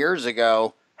 30 years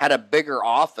ago had a bigger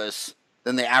office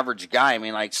than the average guy. I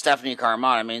mean, like Stephanie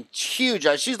Carmona, I mean, huge.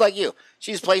 She's like you.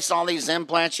 She's placing all these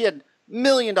implants. She had $1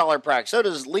 million practice. So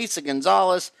does Lisa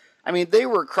Gonzalez. I mean, they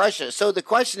were crushing it. So the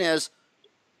question is,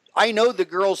 I know the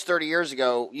girls 30 years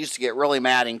ago used to get really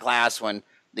mad in class when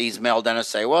these male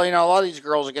dentists say, well, a lot of these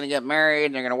girls are going to get married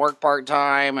and they're going to work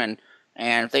part-time and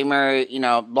if they marry,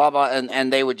 blah, blah,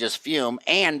 and they would just fume.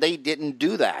 And they didn't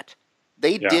do that.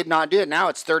 They did not do it. Now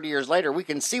it's 30 years later. We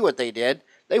can see what they did.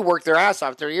 They worked their ass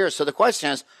off 30 years. So the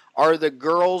question is, are the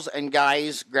girls and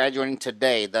guys graduating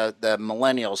today, the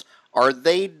millennials, are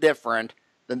they different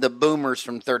than the boomers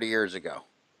from 30 years ago?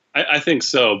 I think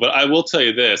so, but I will tell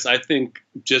you this. I think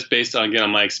just based on, again, on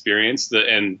my experience,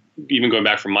 and even going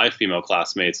back from my female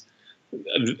classmates,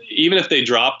 even if they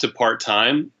drop to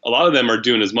part-time, a lot of them are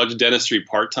doing as much dentistry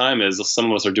part-time as some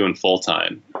of us are doing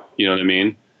full-time. You know what I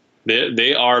mean?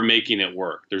 They are making it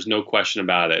work. There's no question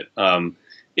about it.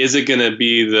 Is it going to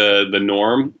be the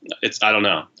norm? I don't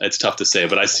know. It's tough to say,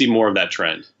 but I see more of that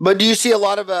trend. But do you see a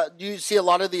lot of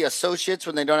the associates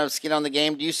when they don't have skin on the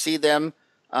game? Do you see them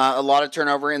a lot of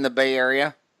turnover in the Bay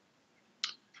Area?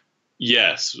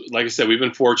 Yes, like I said, we've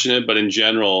been fortunate, but in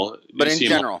general,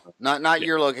 not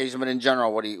your location, but in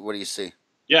general, what do you see?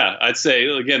 Yeah, I'd say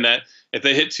again that if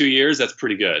they hit 2 years, that's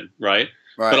pretty good, right?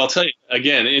 But I'll tell you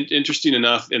again, interesting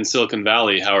enough in Silicon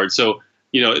Valley, Howard. So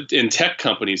in tech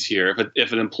companies here,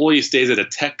 if an employee stays at a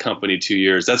tech company 2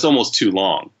 years, that's almost too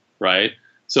long, right?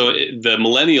 So the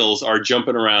millennials are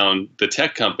jumping around the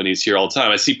tech companies here all the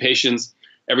time. I see patients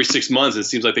every 6 months. It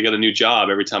seems like they got a new job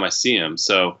every time I see them.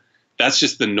 So that's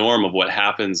just the norm of what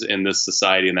happens in this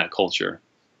society and that culture.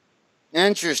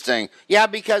 Interesting. Yeah,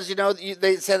 because,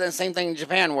 they said the same thing in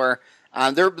Japan where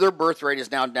their birth rate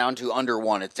is now down to under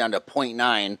 1. It's down to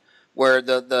 0.9, where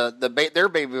their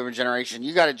baby boomer generation,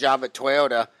 you got a job at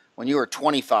Toyota when you were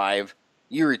 25,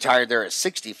 you retired there at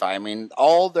 65. I mean,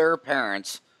 all their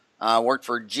parents worked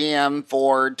for GM,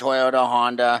 Ford, Toyota,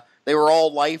 Honda. They were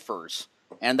all lifers.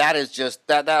 And that is just,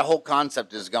 that whole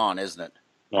concept is gone, isn't it?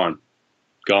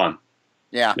 Gone.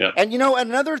 Yeah. Yep. And,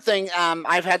 another thing,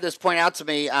 I've had this point out to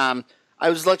me. I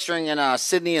was lecturing in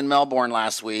Sydney and Melbourne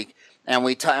last week, and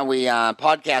we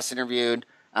podcast interviewed.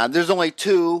 There's only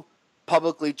 2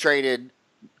 publicly traded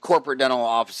corporate dental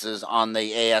offices on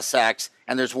the ASX,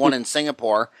 and there's one in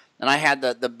Singapore. And I had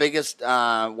the biggest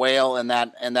whale in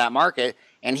that market,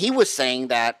 and he was saying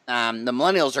that the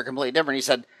millennials are completely different. He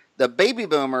said the baby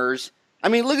boomers. I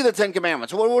mean, look at the 10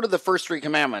 Commandments. What are the first 3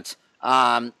 commandments?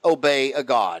 Obey a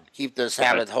God. Keep the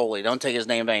Sabbath holy. Don't take his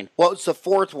name in vain. What's the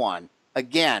 4th one?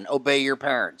 Again, obey your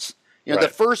parents. The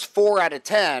first 4 out of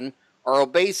 10 are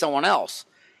obey someone else.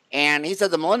 And he said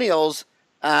the millennials,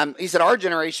 he said our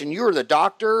generation, you were the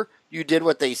doctor. You did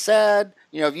what they said.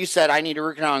 If you said, I need a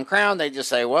root canal and crown, they just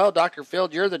say, well, Dr.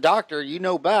 Field, you're the doctor. You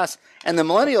know best. And the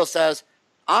millennial says,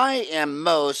 I am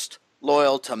most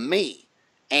loyal to me.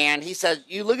 And he says,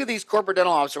 you look at these corporate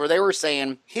dental offices where they were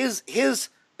saying his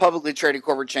publicly traded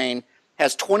corporate chain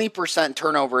has 20%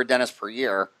 turnover of dentists per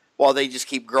year while they just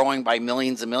keep growing by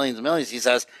millions and millions and millions. He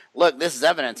says, look, this is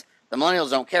evidence. The millennials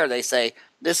don't care. They say,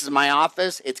 this is my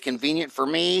office. It's convenient for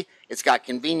me. It's got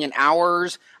convenient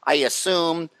hours. I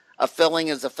assume a filling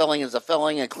is a filling is a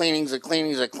filling. A cleaning is a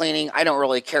cleaning is a cleaning. I don't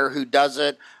really care who does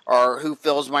it or who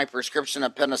fills my prescription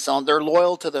of penicillin. They're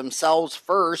loyal to themselves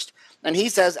first. And he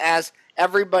says, as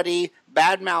everybody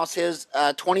badmouths his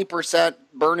 20%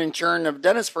 burn and churn of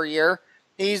dentists per year,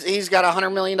 he's got a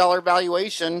 $100 million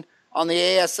valuation on the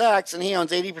ASX, and he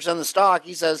owns 80% of the stock.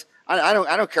 He says, I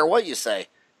don't care what you say.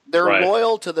 They're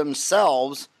loyal to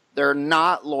themselves They're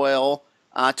not loyal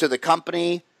to the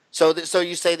company. So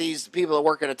you say these people that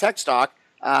work at a tech stock,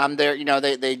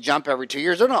 they jump every 2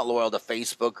 years. They're not loyal to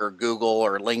Facebook or Google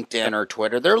or LinkedIn or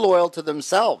Twitter. They're loyal to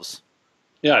themselves.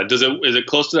 Yeah. Is it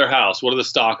close to their house? What are the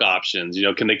stock options?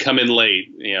 Can they come in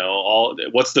late?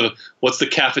 What's the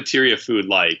cafeteria food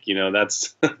like?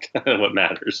 That's kind of what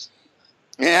matters.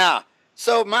 Yeah.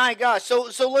 So my gosh.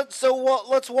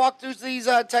 Let's walk through these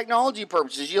technology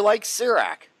purposes. You like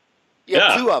CIRAC? You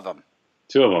have two of them.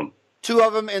 Two of them. Two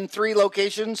of them in 3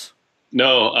 locations.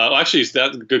 No, actually,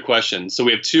 that's a good question. So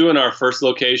we have 2 in our first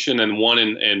location and 1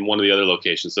 in one of the other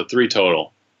locations. So 3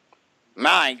 total.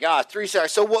 My gosh, 3 CIRAC.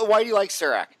 So why do you like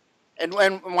CIRAC? And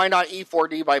why not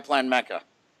E4D by Plan Mecca?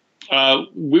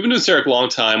 We've been doing CIRAC a long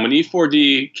time. When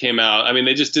E4D came out, I mean,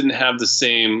 they just didn't have the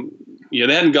same, they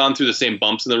hadn't gone through the same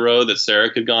bumps in the road that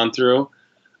CIRAC had gone through.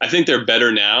 I think they're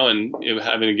better now, and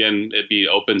having, again, it be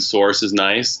open source is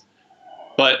nice.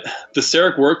 But the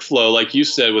CIRAC workflow, like you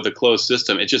said, with a closed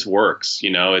system, it just works.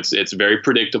 It's very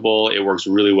predictable. It works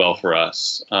really well for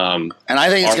us. And I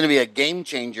think it's going to be a game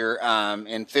changer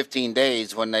in 15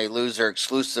 days when they lose their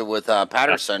exclusive with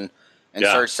Patterson and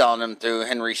start selling them through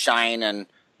Henry Schein and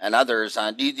others.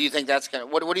 Do you think that's going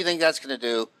to, what do you think that's going to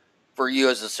do for you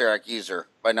as a CIRAC user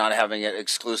by not having it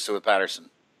exclusive with Patterson?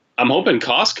 I'm hoping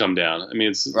costs come down. I mean,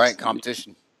 it's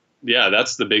competition. Yeah,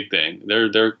 that's the big thing.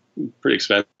 They're pretty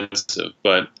expensive,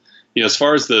 but as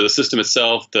far as the system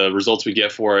itself, the results we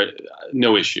get for it,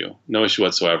 no issue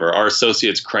whatsoever. Our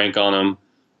associates crank on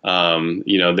them.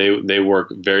 They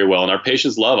work very well, and our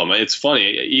patients love them. It's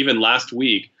funny. Even last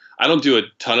week, I don't do a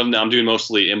ton of them now. I'm doing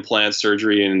mostly implant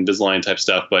surgery and Invisalign type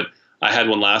stuff, but I had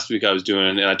one last week I was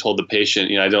doing, and I told the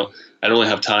patient, I don't really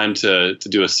have time to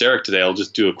do a CIRAC today. I'll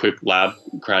just do a quick lab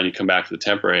crown. You come back for the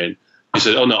temporary. And he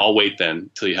said, "Oh no, I'll wait then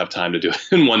until you have time to do it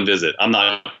in one visit. I'm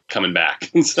not coming back."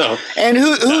 And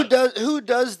who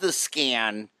does the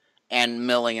scan and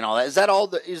milling and all that?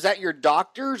 Is that your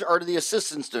doctors, or are the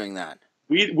assistants doing that?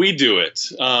 We do it.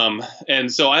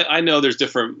 And so I know there's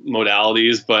different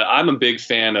modalities, but I'm a big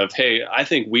fan of, hey, I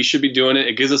think we should be doing it.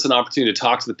 It gives us an opportunity to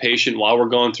talk to the patient while we're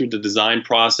going through the design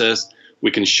process.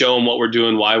 We can show them what we're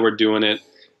doing, why we're doing it.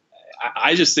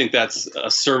 I just think that's a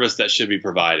service that should be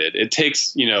provided. It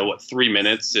takes, 3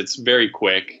 minutes. It's very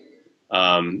quick.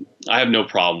 I have no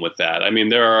problem with that. I mean,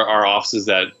 there are offices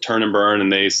that turn and burn,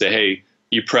 and they say, hey,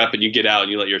 you prep and you get out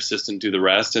and you let your assistant do the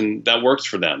rest, and that works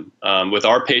for them. With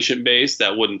our patient base,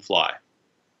 that wouldn't fly.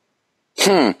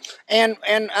 And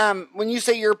when you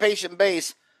say your patient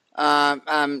base,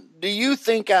 do you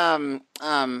think your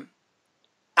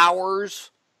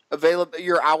hours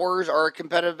are a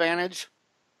competitive advantage?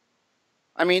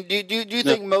 I mean, do you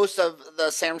think most of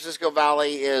the San Francisco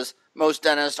Valley most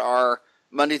dentists are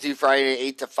Monday through Friday,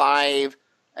 8 to 5?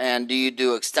 And do you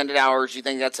do extended hours? Do you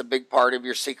think that's a big part of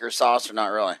your secret sauce, or not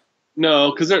really?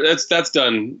 No, because that's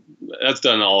done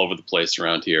all over the place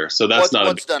around here. So what's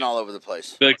done all over the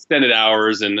place. The extended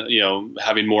hours and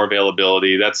having more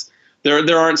availability.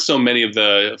 There aren't so many of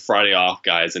the Friday off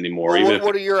guys anymore. Well,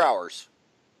 what are your hours?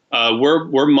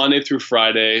 We're Monday through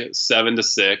Friday, 7 to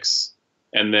 6,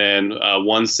 and then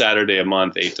one Saturday a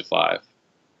month, 8 to 5.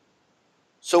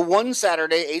 So one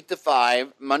Saturday, 8 to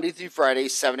 5, Monday through Friday,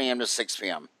 7 a.m. to 6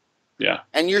 p.m. Yeah.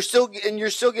 And you're still getting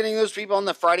those people on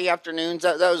the Friday afternoons.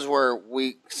 That was where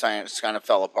we science kind of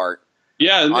fell apart.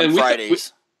 Yeah, on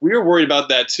Fridays. We were worried about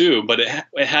that too, but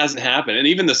it hasn't happened. And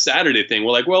even the Saturday thing,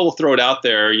 we're like, well, we'll throw it out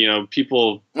there.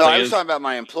 People. No, I was talking about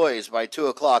my employees. By 2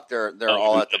 o'clock, they're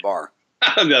all at the bar.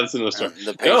 That's another story.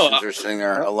 The patients are sitting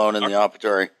there alone in the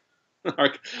operatory.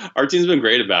 Our team's been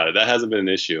great about it. That hasn't been an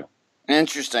issue.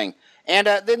 Interesting. And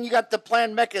then you got the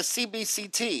Plan Mecca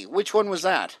CBCT. Which one was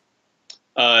that?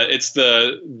 It's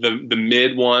the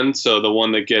mid one, so the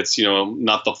one that gets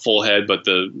not the full head, but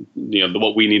the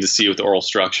what we need to see with the oral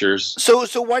structures. So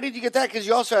why did you get that? Because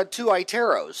you also had 2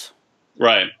 iTeros.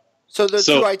 Right. So 2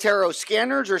 iTero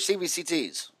scanners or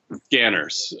CBCTs?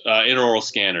 Scanners, intraoral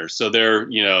scanners. So they're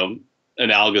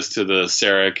analogous to the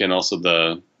CEREC and also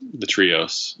the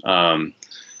Trios.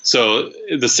 So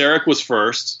the CEREC was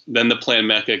first, then the Plan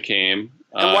Mecca came.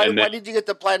 And why did you get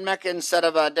the Plan Mecca instead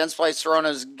of Dentsply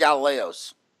Sirona's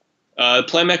Galileos?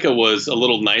 Plan Mecca was a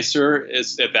little nicer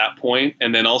at that point,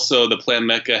 and then also the Plan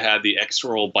Mecca had the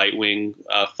extraoral bite wing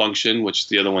function, which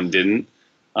the other one didn't,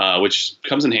 which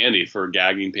comes in handy for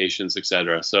gagging patients,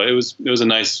 etc. So it was a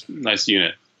nice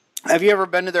unit. Have you ever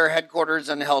been to their headquarters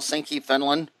in Helsinki,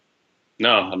 Finland?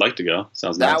 No, I'd like to go.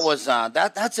 Sounds nice. That was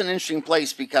that's an interesting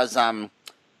place because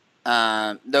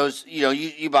those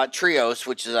you bought Trios,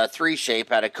 which is a 3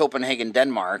 shape out of Copenhagen,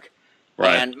 Denmark,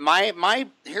 Right.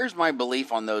 And here's my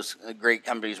belief on those great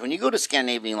companies. When you go to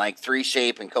Scandinavian, like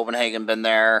 3Shape in Copenhagen, been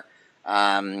there,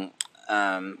 Plan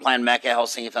Mecca,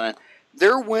 Helsinki, Finland,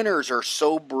 their winters are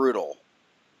so brutal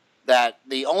that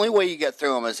the only way you get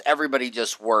through them is everybody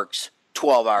just works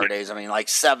 12-hour days. I mean, like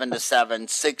 7 to 7,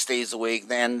 6 days a week.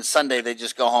 Then Sunday they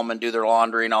just go home and do their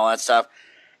laundry and all that stuff.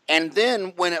 And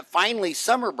then when it finally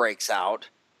summer breaks out,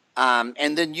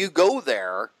 and then you go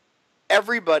there,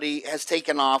 everybody has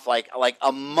taken off like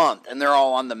a month, and they're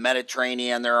all on the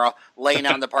Mediterranean. They're all laying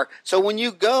out in the park. So when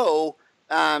you go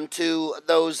to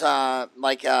those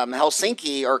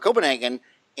Helsinki or Copenhagen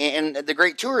in the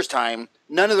great tourist time,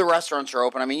 none of the restaurants are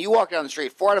open. I mean, you walk down the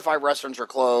street, 4 out of 5 restaurants are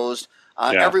closed.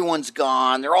 Everyone's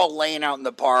gone. They're all laying out in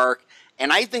the park.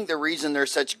 And I think the reason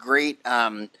there's such great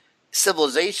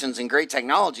civilizations and great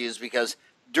technology is because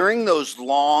during those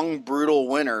long, brutal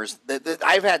winters,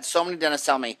 I've had so many dentists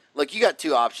tell me, look, you got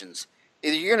 2 options.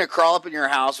 Either you're going to crawl up in your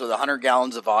house with 100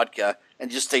 gallons of vodka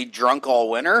and just stay drunk all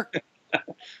winter,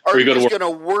 or you're just going to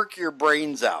work your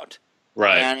brains out.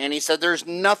 Right. And he said there's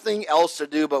nothing else to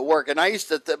do but work. And I used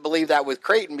to believe that with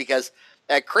Creighton, because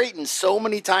at Creighton so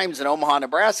many times in Omaha,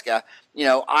 Nebraska,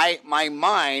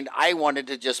 I wanted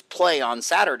to just play on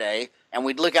Saturday, and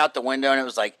we'd look out the window and it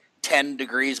was like 10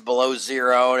 degrees below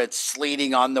zero, and it's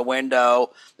sleeting on the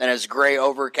window, and it's gray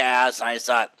overcast. And I just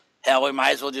thought, hell, we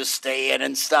might as well just stay in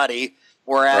and study.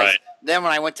 Whereas then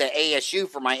when I went to ASU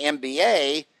for my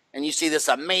MBA, and you see this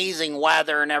amazing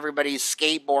weather and everybody's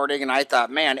skateboarding, and I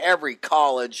thought, man, every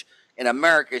college in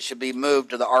America should be moved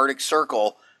to the Arctic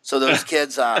Circle so those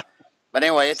kids. But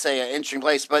anyway, it's an interesting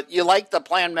place. But you like the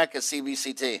Plan Mecca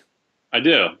CBCT? I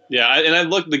do, yeah. And I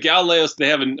looked, the Galileos, they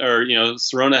have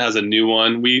Sirona has a new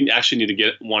one. We actually need to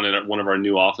get one in one of our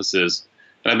new offices.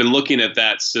 And I've been looking at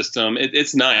that system.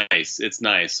 It's nice. It's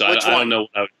nice. So I don't know what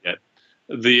I would get.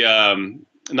 The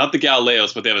not the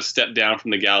Galileos, but they have a step down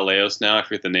from the Galileos now. I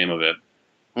forget the name of it.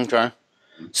 Okay.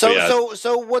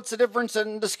 So what's the difference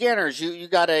in the scanners? You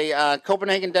got a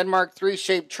Copenhagen, Denmark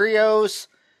 3Shape Trios.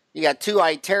 You got 2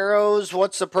 Iteros.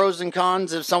 What's the pros and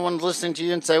cons if someone's listening to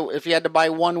you and say, if you had to buy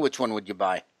one, which one would you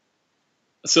buy?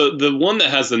 So the one that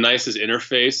has the nicest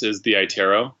interface is the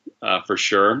Itero, for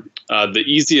sure. The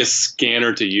easiest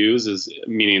scanner to use is,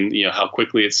 meaning how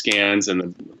quickly it scans and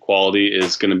the quality,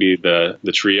 is going to be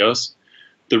the Trios.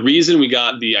 The reason we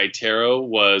got the Itero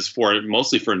was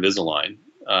mostly for Invisalign.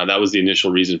 That was the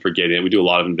initial reason for getting it. We do a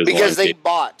lot of Invisalign. Because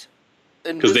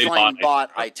Invisalign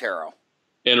bought Itero.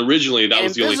 And originally, that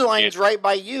was the only. Invisalign's right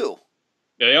by you.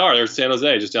 They are. They're in San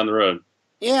Jose, just down the road.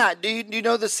 Yeah. Do you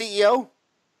know the CEO?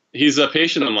 He's a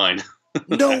patient of mine.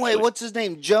 No way. What's his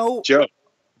name? Joe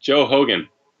Hogan.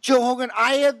 Joe Hogan.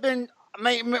 I have been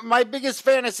my biggest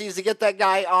fantasy is to get that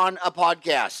guy on a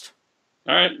podcast.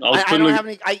 All right. I don't have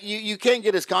any. You can't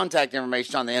get his contact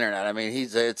information on the internet. I mean,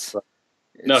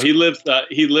 no. He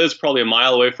lives probably a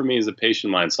mile away from me. He's a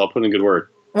patient of mine, so I'll put in a good word.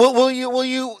 Will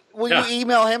you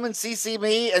email him and CC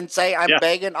me and say I'm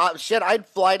begging? I'd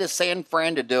fly to San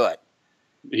Fran to do it.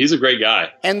 He's a great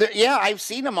guy. And I've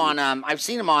seen him on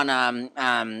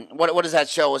what is that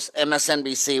show? It's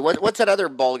MSNBC. What's that other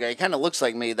bald guy? He kind of looks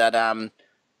like me. That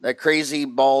crazy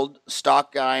bald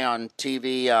stock guy on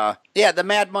TV. The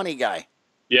Mad Money guy.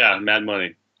 Yeah, Mad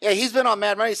Money. Yeah, he's been on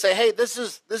Mad Money. Say, hey, this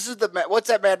is what's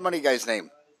that Mad Money guy's name?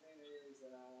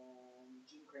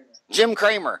 Jim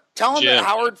Kramer. Tell him that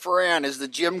Howard Farran is the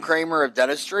Jim Kramer of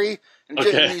dentistry. And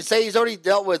you say he's already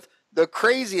dealt with the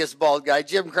craziest bald guy,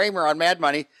 Jim Kramer, on Mad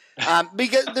Money.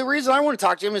 Because the reason I want to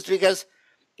talk to him is because,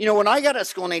 when I got out of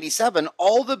school in '87,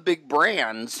 all the big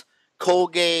brands,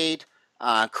 Colgate,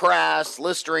 Crest,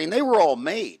 Listerine, they were all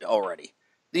made already.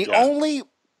 The only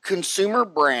consumer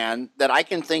brand that I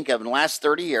can think of in the last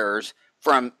 30 years,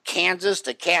 from Kansas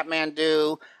to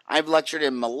Kathmandu, I've lectured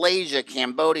in Malaysia,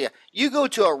 Cambodia. You go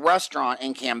to a restaurant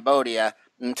in Cambodia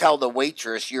and tell the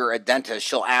waitress you're a dentist,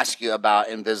 she'll ask you about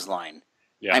Invisalign.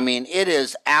 Yeah. I mean, it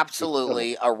is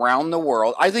absolutely around the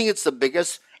world. I think it's the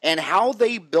biggest, and how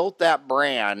they built that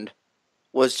brand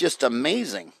was just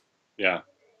amazing. Yeah.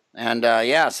 And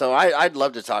so I'd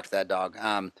love to talk to that dog.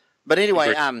 But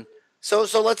anyway, so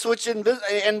let's switch to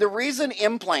and the reason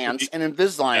implants and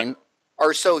Invisalign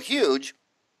are so huge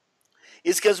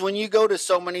is because when you go to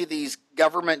so many of these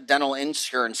government dental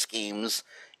insurance schemes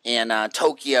in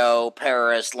Tokyo,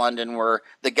 Paris, London, where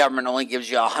the government only gives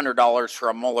you $100 for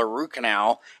a molar root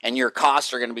canal, and your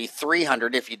costs are going to be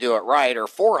 $300 if you do it right, or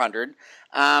 $400.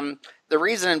 The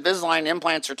reason Invisalign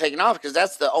implants are taking off because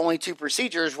that's the only 2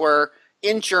 procedures where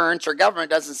insurance or government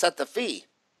doesn't set the fee.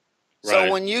 Right.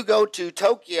 So when you go to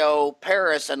Tokyo,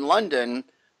 Paris, and London,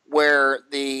 where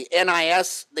the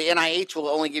NIH will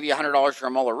only give you $100 for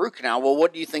a molar root canal. Well,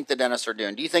 what do you think the dentists are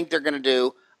doing? Do you think they're going to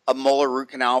do a molar root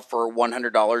canal for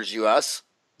 $100 US?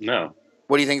 No.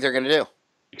 What do you think they're going to do?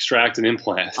 Extract an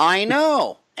implant. I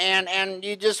know. And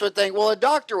you just would think, well, a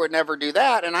doctor would never do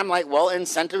that. And I'm like, well,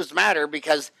 incentives matter,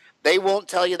 because they won't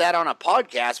tell you that on a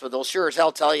podcast, but they'll sure as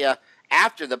hell tell you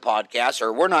after the podcast,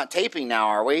 or we're not taping now,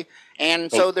 are we?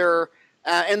 And so they're,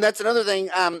 and that's another thing.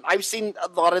 I've seen a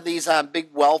lot of these big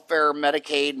welfare,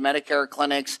 Medicaid, Medicare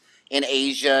clinics in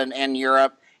Asia and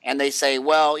Europe, and they say,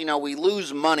 well, you know, we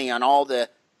lose money on all the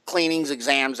cleanings,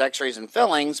 exams, x-rays, and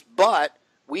fillings, but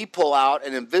we pull out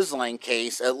an Invisalign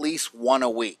case at least one a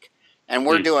week. And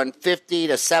we're doing 50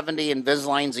 to 70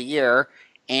 Invisaligns a year,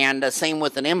 and same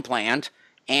with an implant.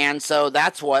 And so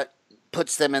that's what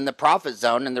puts them in the profit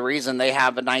zone. And the reason they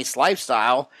have a nice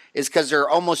lifestyle is because they're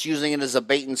almost using it as a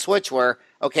bait and switch where,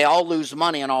 okay, I'll lose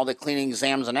money on all the cleaning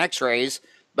exams and x-rays,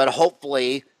 but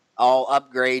hopefully I'll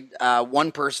upgrade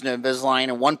one person to Invisalign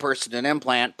and one person to an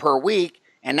implant per week.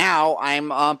 And now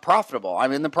I'm profitable.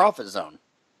 I'm in the profit zone.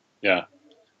 Yeah.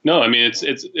 No, I mean,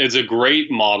 it's a great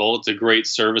model. It's a great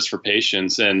service for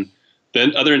patients. And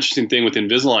the other interesting thing with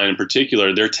Invisalign in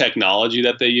particular, their technology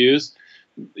that they use,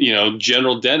 you know,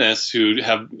 general dentists we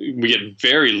get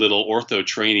very little ortho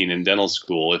training in dental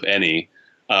school, if any,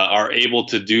 are able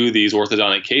to do these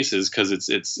orthodontic cases because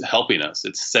it's helping us.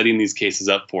 It's setting these cases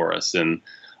up for us. And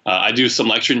I do some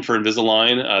lecturing for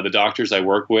Invisalign. The doctors I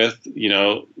work with, you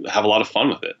know, have a lot of fun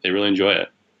with it. They really enjoy it.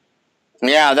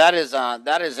 Yeah, that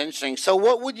is interesting. So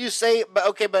what would you say? But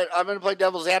I'm going to play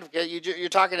devil's advocate. You're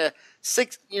talking to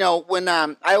six, you know, when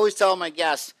I always tell my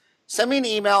guests, send me an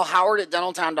email,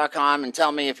 howard@dentaltown.com, and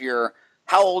tell me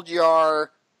how old you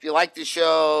are, if you like the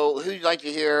show, who you'd like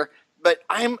to hear. But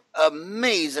I'm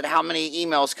amazed at how many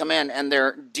emails come in, and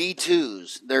they're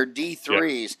D2s, they're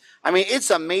D3s. Yep. I mean, it's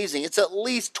amazing. It's at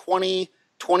least 20,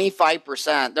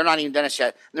 25%. They're not even dentists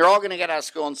yet. They're all going to get out of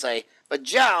school and say, but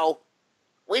Joe,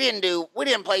 we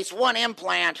didn't place one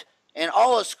implant in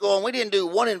all of school, and we didn't do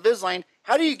one Invisalign.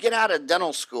 How do you get out of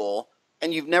dental school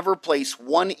and you've never placed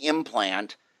one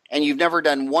implant and you've never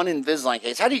done one Invisalign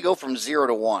case? How do you go from 0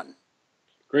 to 1?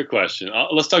 Great question.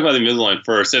 Let's talk about the Invisalign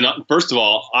first. And first of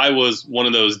all, I was one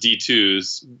of those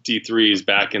D2s, D3s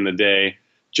back in the day,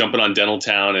 jumping on Dental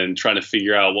Town and trying to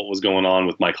figure out what was going on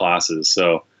with my classes.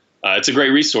 So it's a great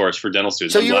resource for dental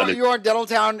students. So you were on Dental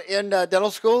Town in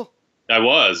dental school? I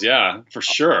was, yeah, for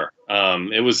sure.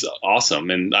 It was awesome.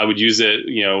 And I would use it,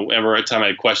 you know, every time I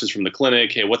had questions from the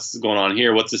clinic. Hey, what's going on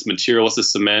here? What's this material? What's this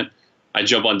cement? I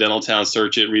jump on Dental Town,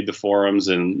 search it, read the forums,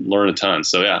 and learn a ton.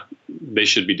 So yeah, they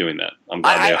should be doing that. I'm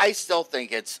glad I still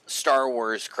think it's Star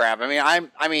Wars crap. I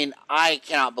mean, I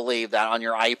cannot believe that on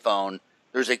your iPhone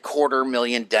there's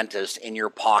 250,000 dentists in your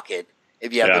pocket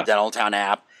if you have the Dental Town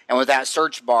app. And with that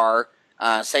search bar,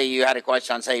 say you had a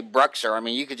question on, say, Bruxer. I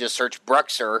mean, you could just search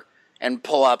Bruxer and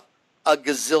pull up a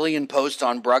gazillion posts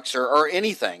on Bruxer or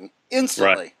anything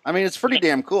instantly. Right. I mean, it's pretty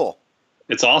damn cool.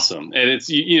 It's awesome. And it's,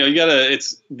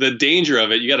 it's the danger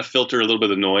of it. You got to filter a little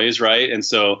bit of noise, right? And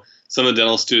so some of the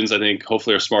dental students, I think,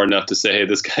 hopefully are smart enough to say, hey,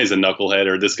 this guy's a knucklehead,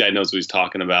 or this guy knows what he's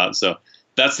talking about. So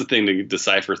that's the thing to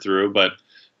decipher through. But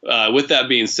with that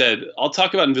being said, I'll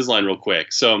talk about Invisalign real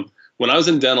quick. So when I was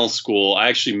in dental school, I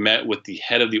actually met with the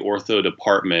head of the ortho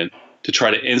department to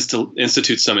try to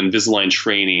institute some Invisalign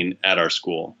training at our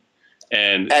school.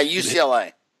 And at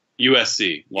UCLA.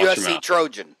 USC. USC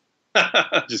Trojan.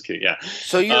 Just kidding, yeah.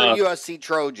 So you're a USC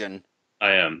Trojan.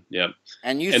 I am, yep.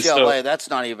 And UCLA, that's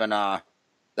not even,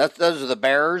 those are the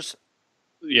Bears?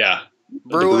 Yeah.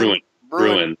 Bruin,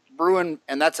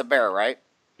 and that's a bear, right?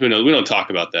 Who knows? We don't talk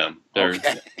about them. They're,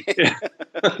 okay.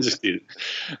 Just kidding.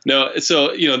 No,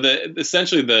 so,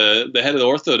 essentially the head of the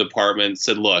ortho department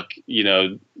said, look,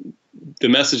 the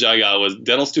message I got was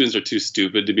dental students are too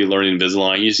stupid to be learning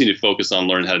Invisalign. You just need to focus on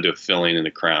learning how to do a filling in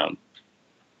the crown.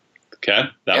 Okay,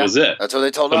 that was it. That's what they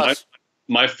told us.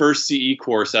 My first CE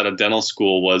course out of dental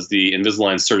school was the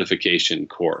Invisalign certification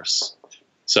course.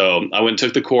 So I went and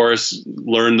took the course,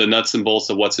 learned the nuts and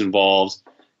bolts of what's involved,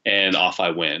 and off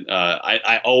I went.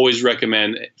 I always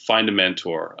recommend find a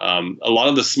mentor. A lot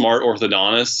of the smart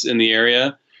orthodontists in the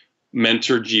area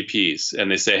mentor GPs,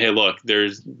 and they say, hey, look,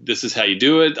 this is how you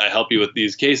do it. I help you with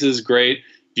these cases. Great.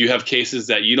 If you have cases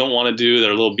that you don't want to do that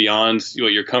are a little beyond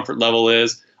what your comfort level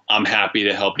is, I'm happy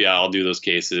to help you out. I'll do those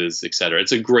cases, et cetera.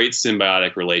 It's a great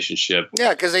symbiotic relationship.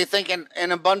 Yeah, because they think in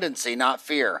abundancy, not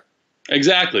fear.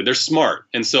 Exactly. They're smart.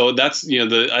 And so that's,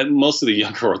 most of the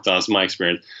younger orthodontists, in my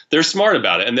experience, they're smart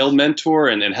about it, and they'll mentor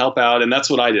and help out. And that's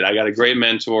what I did. I got a great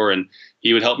mentor, and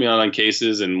he would help me out on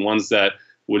cases, and ones that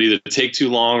would either take too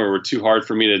long or were too hard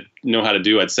for me to know how to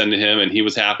do, I'd send to him, and he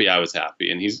was happy, I was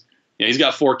happy. And he's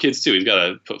got 4 kids too. He's got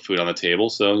to put food on the table,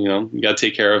 so you got to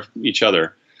take care of each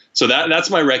other. So that's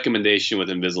my recommendation with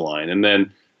Invisalign. And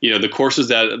then the courses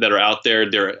that are out there,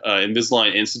 their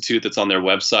Invisalign Institute that's on their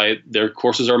website, their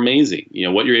courses are amazing.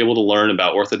 What you're able to learn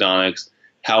about orthodontics,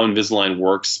 how Invisalign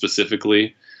works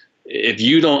specifically. If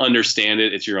you don't understand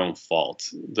it, it's your own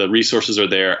fault. The resources are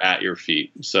there at your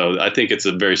feet. So I think it's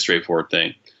a very straightforward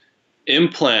thing.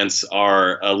 Implants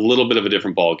are a little bit of a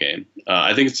different ballgame.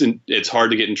 I think it's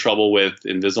hard to get in trouble with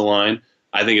Invisalign.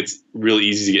 I think it's really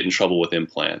easy to get in trouble with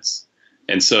implants.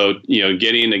 And so,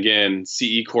 getting, again,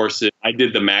 CE courses, I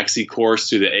did the Maxi course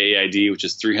through the AAID, which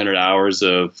is 300 hours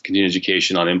of continuing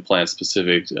education on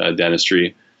implant-specific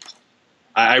dentistry.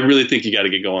 I really think you got to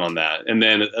get going on that. And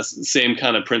then the same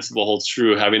kind of principle holds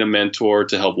true, having a mentor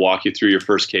to help walk you through your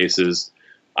first cases.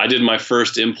 I did my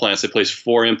first implants. I placed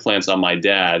 4 implants on my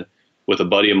dad with a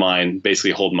buddy of mine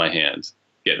basically holding my hand,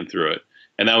 getting through it.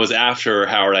 And that was after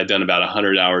Howard had done about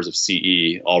 100 hours of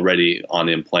CE already on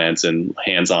implants and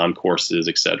hands-on courses,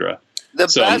 etc. The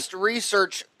best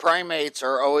research primates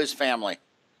are always family.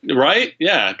 Right?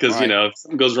 Yeah, because, if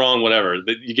something goes wrong, whatever,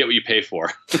 you get what you pay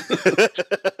for.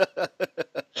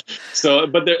 So,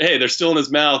 but they're still in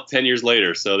his mouth 10 years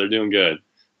later, so they're doing good.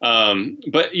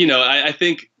 But, I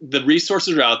think the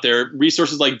resources are out there,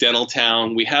 resources like Dental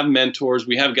Town. We have mentors.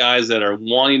 We have guys that are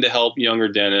wanting to help younger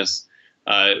dentists,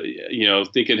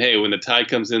 thinking, hey, when the tide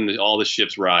comes in, all the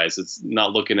ships rise. It's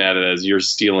not looking at it as you're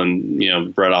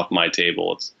stealing, bread off my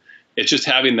table. It's just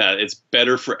having that. It's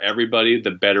better for everybody,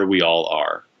 the better we all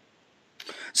are.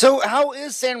 So how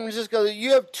is San Francisco?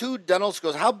 You have 2 dental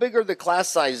schools. How big are the class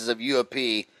sizes of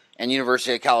UOP and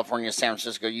University of California, San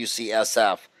Francisco,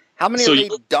 UCSF? How many are they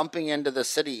dumping into the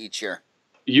city each year?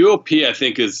 UOP, I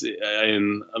think, is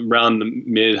in around the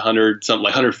mid-100, something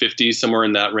like 150, somewhere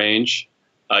in that range.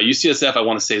 UCSF, I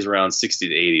want to say, is around 60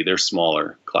 to 80. They're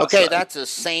smaller class size. That's the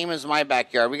same as my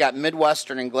backyard. We got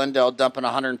Midwestern and Glendale dumping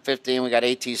 150, and we got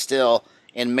AT Still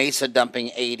in Mesa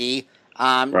dumping 80.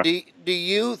 Right. Do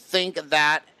you think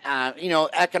that,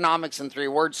 economics in 3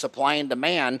 words, supply and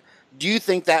demand, do you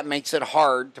think that makes it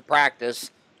hard to practice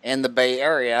in the Bay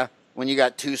Area when you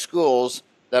got 2 schools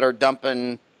that are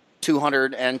dumping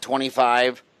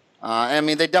 225?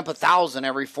 They dump 1,000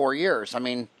 every 4 years.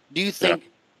 Do you think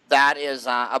that is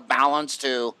a balance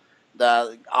to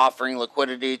the offering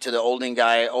liquidity to the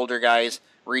older guys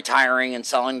retiring and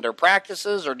selling their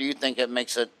practices, or do you think it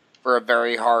makes it for a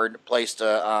very hard place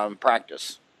to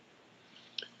practice?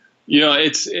 I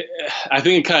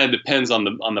think it kind of depends on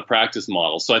the practice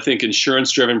model. So I think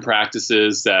insurance-driven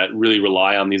practices that really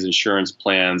rely on these insurance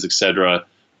plans, et cetera,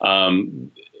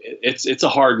 it's a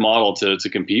hard model to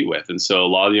compete with. And so a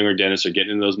lot of the younger dentists are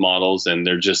getting into those models, and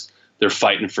they're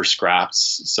fighting for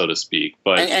scraps, so to speak.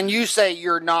 But and you say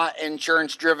you're not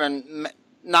insurance-driven,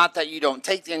 not that you don't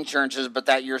take the insurances, but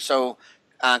that you're so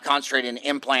concentrated in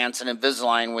implants and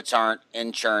Invisalign, which aren't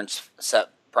insurance set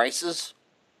prices.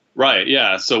 Right.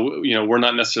 Yeah. So, we're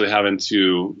not necessarily having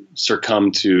to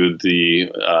succumb to the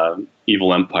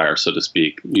evil empire, so to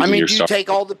speak. Do you take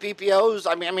all the PPOs?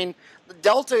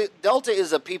 Delta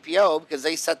is a PPO because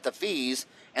they set the fees,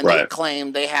 and they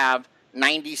claim they have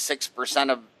 96%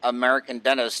 of American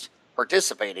dentists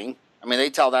participating. They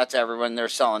tell that to everyone they're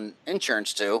selling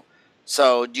insurance to.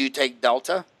 So do you take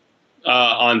Delta?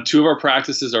 On 2 of our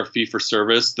practices are fee for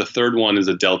service. The 3rd one is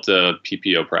a Delta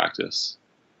PPO practice.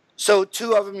 So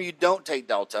 2 of them you don't take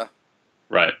Delta.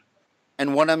 Right.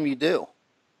 And 1 of them you do.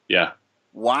 Yeah.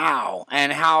 Wow.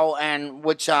 And how, and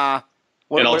which, and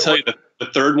I'll tell you, the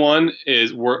 3rd one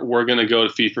is we're going to go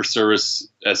to fee for service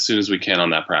as soon as we can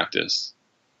on that practice.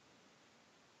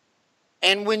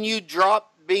 And when you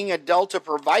drop being a Delta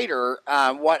provider,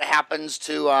 what happens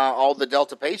to all the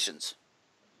Delta patients?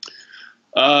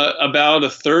 About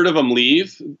 1/3 of them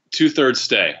leave, 2/3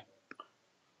 stay.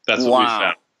 That's what we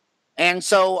found. And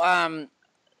so,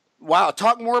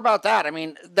 talk more about that.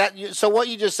 So what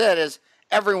you just said is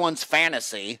everyone's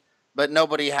fantasy, but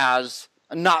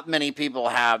not many people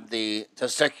have the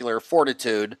testicular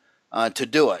fortitude to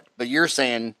do it. But you're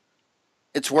saying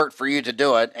it's worked for you to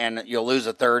do it, and you'll lose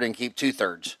 1/3 and keep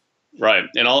 2/3. Right.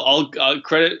 And I'll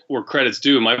credit where credit's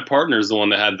due. My partner is the one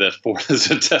that had the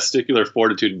testicular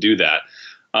fortitude to do that.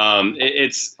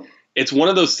 It's one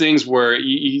of those things where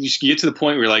you just get to the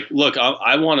point where you're like, look,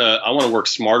 I want to work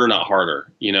smarter, not harder.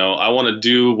 I want to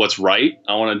do what's right.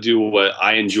 I want to do what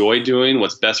I enjoy doing,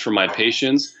 what's best for my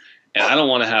patients. And I don't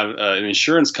want to have an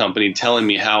insurance company telling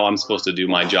me how I'm supposed to do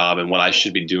my job and what I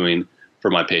should be doing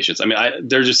for my patients.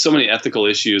 There's just so many ethical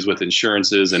issues with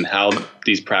insurances and how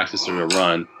these practices are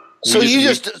run. So you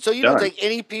don't done. take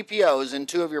any PPOs in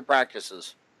 2 of your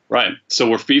practices. Right. So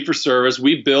we're fee for service.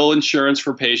 We bill insurance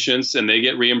for patients, and they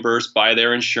get reimbursed by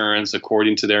their insurance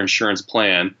according to their insurance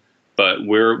plan. But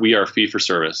we are fee for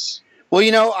service. Well,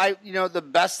 the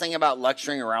best thing about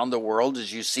lecturing around the world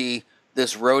is you see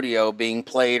this rodeo being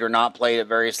played or not played at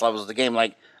various levels of the game.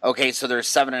 Like, okay, so there's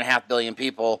 7.5 billion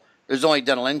people. There's only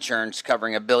dental insurance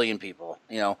covering 1 billion people.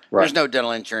 Right. There's no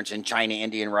dental insurance in China,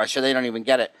 India, and Russia. They don't even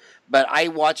get it. But I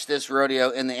watched this rodeo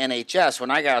in the NHS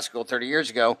when I got out of school 30 years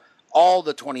ago. All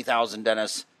the 20,000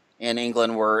 dentists in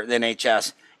England were the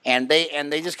NHS, and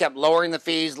they just kept lowering the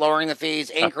fees,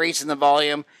 increasing the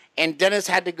volume, and dentists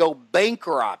had to go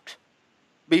bankrupt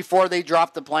before they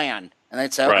dropped the plan. And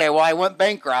they'd say, okay, well, I went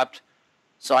bankrupt,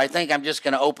 so I think I'm just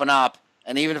going to open up,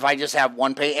 and even if I just have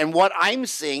one pay. And what I'm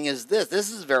seeing is this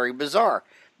is very bizarre.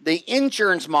 The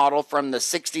insurance model from the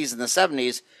 60s and the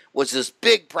 70s was this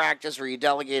big practice where you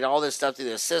delegate all this stuff to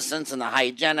the assistants and the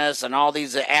hygienists and all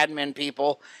these admin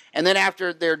people. And then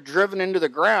after they're driven into the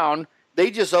ground, they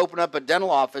just open up a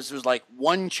dental office. There's like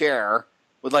one chair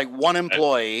with like one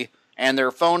employee, and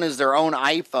their phone is their own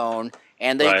iPhone,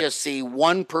 and they just see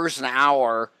one person an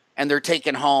hour, and they're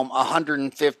taking home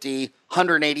 $150,000,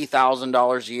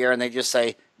 $180,000 a year, and they just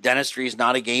say dentistry is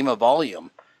not a game of volume.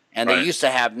 And they used to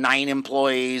have 9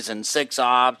 employees and 6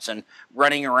 ops and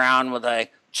running around with a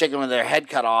chicken with their head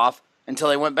cut off until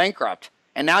they went bankrupt.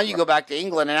 And now you go back to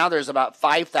England, and now there's about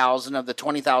 5,000 of the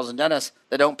 20,000 dentists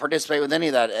that don't participate with any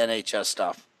of that NHS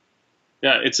stuff.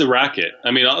 Yeah, it's a racket.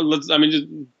 I mean, just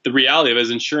the reality of it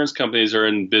is insurance companies are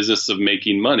in business of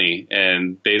making money,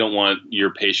 and they don't want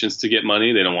your patients to get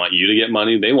money. They don't want you to get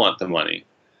money. They want the money.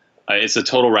 It's a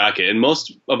total racket. And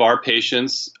most of our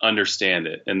patients understand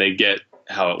it, and they get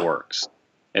how it works.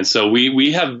 And so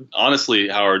we have, honestly,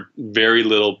 Howard, very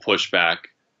little pushback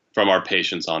from our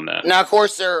patients on that. Now, of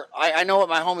course, I know what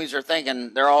my homies are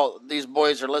thinking. These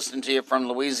boys are listening to you from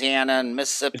Louisiana and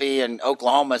Mississippi and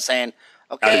Oklahoma saying,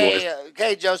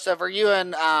 okay, Joseph, are you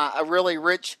in a really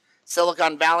rich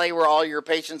Silicon Valley where all your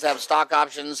patients have stock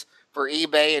options for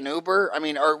eBay and Uber? I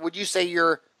mean, or would you say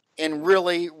you're in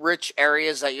really rich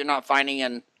areas that you're not finding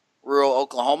in rural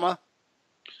Oklahoma?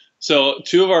 So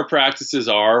 2 of our practices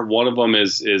are. One of them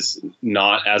is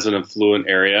not as an affluent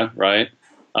area, right?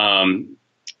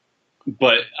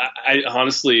 But I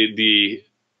honestly,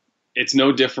 it's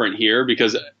no different here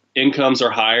because incomes are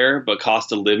higher, but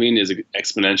cost of living is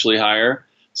exponentially higher.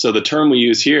 So the term we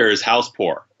use here is house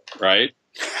poor, right?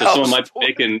 So someone might be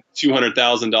making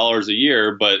 $200,000 a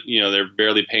year, but they're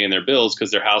barely paying their bills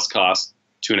because their house costs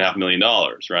 $2.5 million,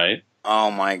 right? Oh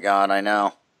my God, I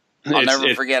know. I'll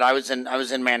never forget. I was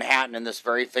in Manhattan, and this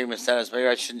very famous dentist, maybe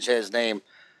I shouldn't say his name,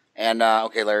 and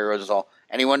Larry Rosenzweig,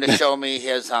 and he wanted to show me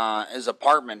his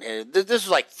apartment. This was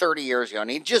like 30 years ago, and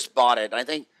he just bought it. I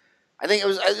think it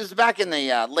was back in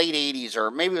the late 80s,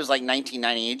 or maybe it was like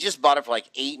 1990. He just bought it for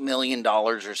like $8 million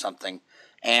or something,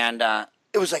 and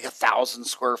it was like 1,000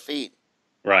 square feet.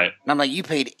 Right. And I'm like, you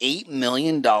paid $8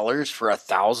 million for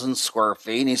 1,000 square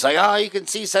feet? And he's like, oh, you can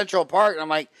see Central Park. And I'm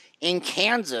like, in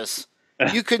Kansas,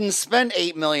 you couldn't spend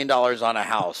 $8 million on a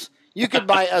house. You could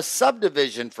buy a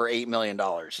subdivision for $8 million.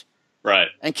 Right.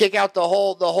 And kick out the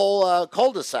whole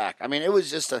cul-de-sac. I mean, it was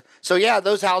just so yeah,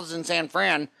 those houses in San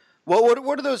Fran.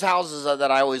 What are those houses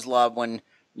that I always love when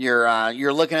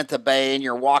you're looking at the bay and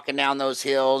you're walking down those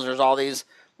hills? There's all these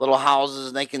little houses,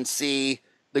 and they can see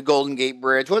the Golden Gate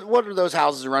Bridge. What are those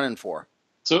houses running for?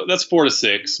 So that's $4 to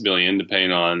 $6 million,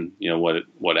 depending on what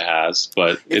it has.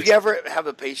 But if you ever have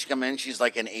a patient come in, she's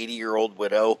like an 80-year-old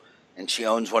widow, and she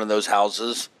owns one of those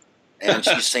houses, and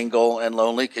she's single and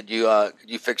lonely. Could you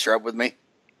fix her up with me?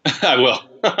 I will.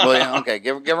 Well, yeah, okay.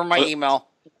 Give her my email.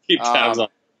 Keep tabs on.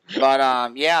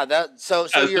 But yeah, so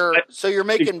you're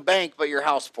making bank, but you're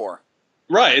house poor.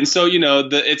 Right, and so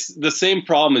it's the same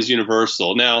problem as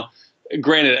universal. Now,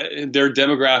 granted, there are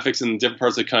demographics in different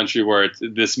parts of the country where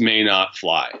this may not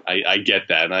fly. I get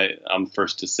that, and I'm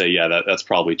first to say, yeah, that's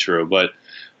probably true. But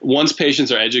once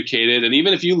patients are educated, and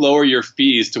even if you lower your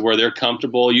fees to where they're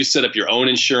comfortable, you set up your own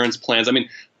insurance plans. I mean,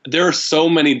 there are so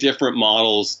many different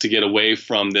models to get away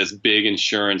from this big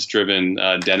insurance-driven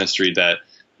dentistry that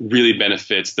really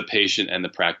benefits the patient and the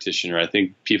practitioner. I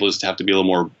think people just have to be a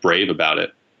little more brave about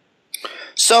it.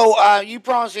 So you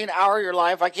promised me an hour of your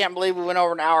life. I can't believe we went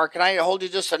over an hour. Can I hold you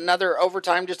just another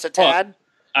overtime, just a tad?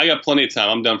 I got plenty of time.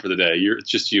 I'm done for the day. It's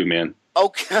just you, man.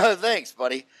 Okay, thanks,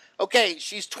 buddy. Okay,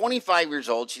 she's 25 years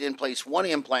old. She didn't place one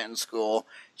implant in school.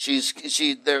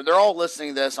 They're all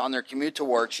listening to this on their commute to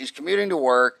work. She's commuting to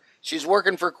work. She's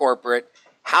working for corporate.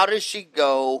 How does she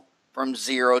go from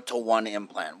 0 to 1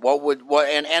 implant?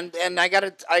 And I got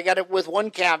it with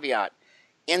one caveat.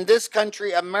 in this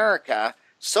country, America,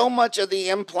 so much of the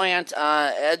implant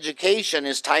education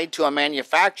is tied to a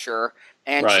manufacturer.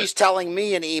 And Right. she's telling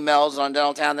me in emails on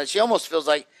Dental Town that she almost feels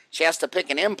like she has to pick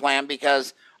an implant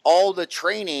because all the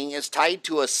training is tied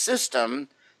to a system.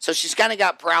 So she's kind of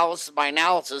got paralysis by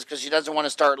analysis because she doesn't want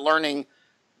to start learning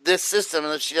this system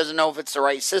if she doesn't know if it's the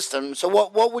right system. So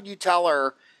what would you tell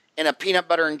her in a peanut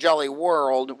butter and jelly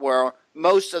world where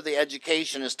most of the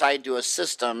education is tied to a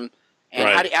system? And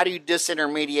Right. how do you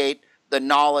disintermediate the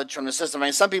knowledge from the system? I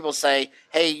mean, some people say,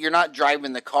 hey, you're not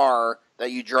driving the car that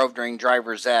you drove during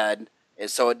driver's ed,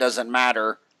 so it doesn't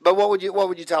matter. But what would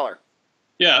you tell her?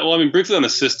 Yeah, well, I mean, briefly on the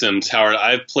systems, Howard,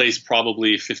 I've placed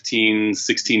probably 15,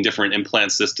 16 different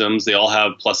implant systems. They all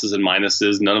have pluses and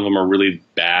minuses. None of them are really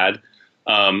bad.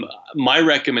 My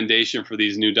recommendation for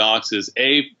these new docs is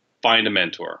find a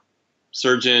mentor,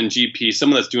 surgeon, GP,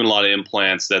 someone that's doing a lot of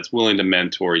implants that's willing to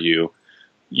mentor you.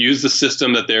 Use the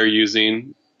system that they're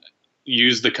using,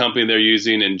 use the company they're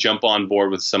using, and jump on board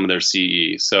with some of their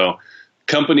CE. So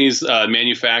companies,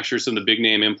 manufacturers, some of the big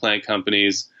name implant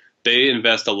companies, they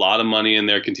invest a lot of money in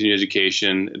their continuing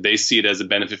education. They see it as a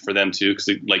benefit for them too, because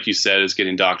like you said, it's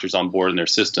getting doctors on board in their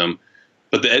system.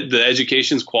 But the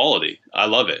education's quality. I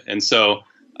love it. And so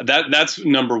that's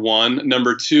number one.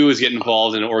 Number two is get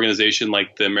involved in an organization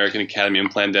like the American Academy of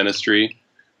Implant Dentistry.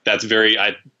 That's very,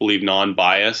 I believe,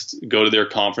 non-biased. Go to their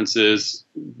conferences,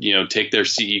 take their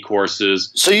CE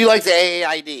courses. So you like the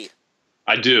AAID?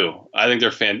 I do. I think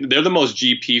they're the most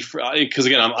GP, because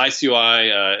again, I'm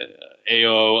ICOI,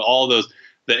 AO, all those.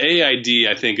 The AID,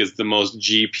 I think, is the most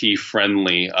GP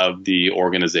friendly of the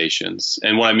organizations.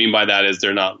 And what I mean by that is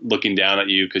they're not looking down at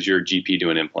you because you're a GP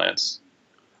doing implants.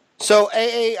 So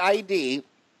AAID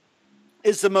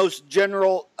is the most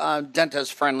general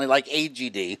dentist friendly, like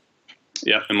AGD.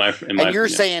 Yeah, in my and you're opinion.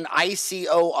 saying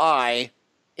ICOI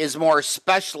is more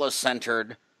specialist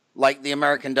centered, like the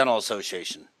American Dental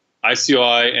Association.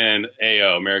 ICOI and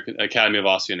AO, American Academy of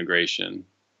Osseointegration.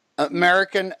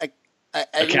 American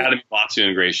Academy of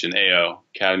Osseointegration, AO,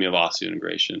 Academy of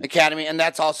Osseointegration. Academy, and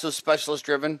that's also specialist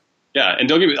driven? Yeah, and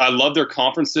don't get me, I love their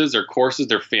conferences, their courses,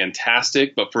 they're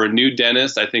fantastic, but for a new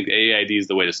dentist, I think AAID is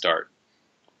the way to start.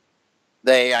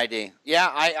 The AID. Yeah,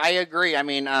 I agree. I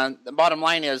mean, the bottom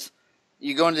line is,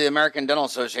 you go into the American Dental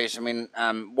Association,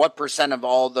 I mean, what % of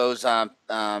all those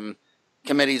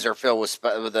committees are filled with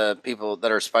the people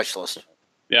that are specialists?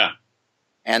 Yeah.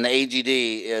 And the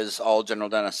AGD is all general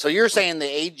dentists. So you're saying the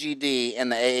AGD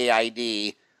and the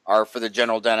AAID are for the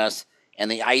general dentist, and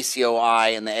the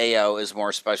ICOI and the AO is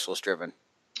more specialist driven?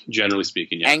 Generally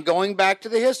speaking, yeah. And going back to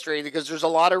the history, because there's a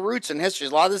lot of roots in history.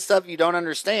 A lot of this stuff you don't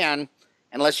understand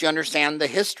unless you understand the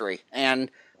history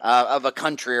and of a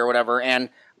country or whatever. And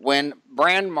when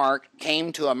Brandmark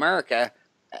came to America,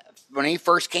 when he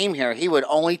first came here, he would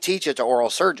only teach it to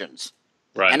oral surgeons.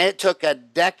 Right. And it took a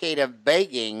decade of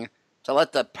begging to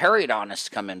let the periodontists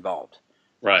come involved.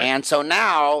 Right. And so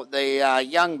now the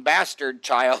young bastard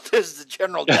child is the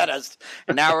general dentist.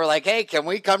 And now we're like, hey, can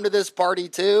we come to this party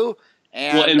too?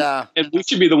 And, and we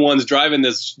should be the ones driving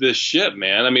this ship,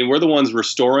 man. I mean, we're the ones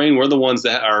restoring. We're the ones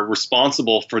that are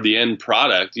responsible for the end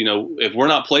product. If we're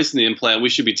not placing the implant, we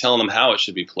should be telling them how it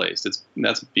should be placed.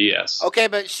 That's BS. Okay,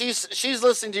 but she's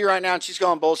listening to you right now, and she's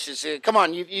going bullshit. She, come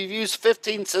on, you've used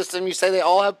 15 systems. You say they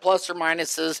all have plus or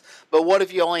minuses, but what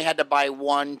if you only had to buy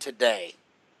one today?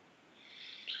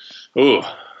 Ooh.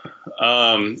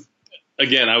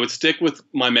 Again, I would stick with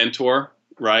my mentor,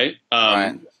 right?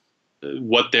 Right.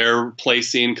 What they're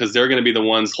placing, because they're going to be the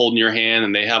ones holding your hand,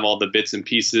 and they have all the bits and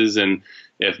pieces. And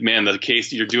if, man,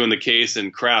 you're doing the case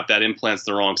and crap, that implant's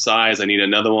the wrong size, I need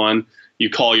another one.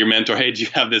 You call your mentor, hey, do you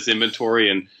have this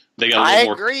inventory? And they got a little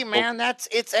more. I agree, man.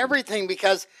 It's everything,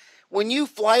 because when you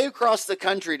fly across the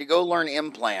country to go learn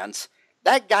implants,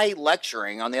 that guy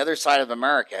lecturing on the other side of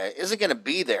America isn't going to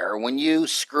be there when you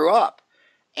screw up.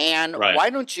 And Right. Why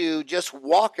don't you just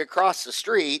walk across the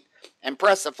street and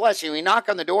press the flesh? You knock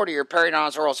on the door to your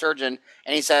periodontist oral surgeon,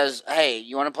 and he says, hey,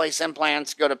 you want to place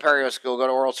implants? Go to perio school, go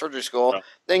to oral surgery school. Right.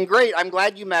 Then great, I'm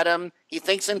glad you met him. He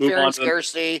thinks in fear and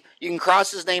scarcity. You can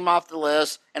cross his name off the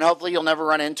list, and hopefully you'll never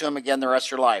run into him again the rest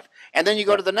of your life. And then you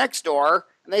go to the next door,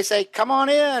 and they say, come on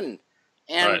in.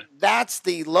 And that's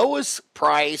the lowest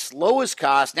price, lowest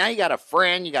cost. Now you got a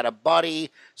friend, you got a buddy.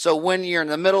 So when you're in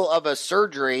the middle of a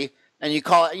surgery and you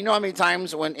call, you know how many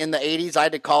times when in the 80s I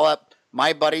had to call up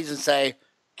my buddies and say,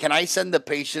 can I send the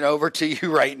patient over to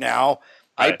you right now?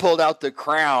 Right. I pulled out the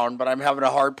crown, but I'm having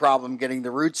a hard problem getting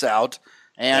the roots out.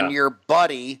 And your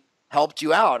buddy helped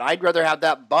you out. I'd rather have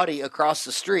that buddy across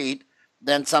the street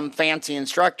than some fancy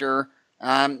instructor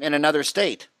in another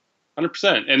state.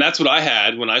 100%. And that's what I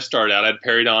had when I started out. I had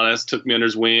periodontist, took me under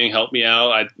his wing, helped me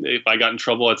out. If I got in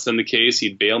trouble, I'd send the case.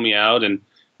 He'd bail me out. And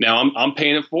now I'm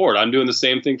paying it forward. I'm doing the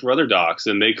same thing for other docs.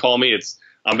 And they call me.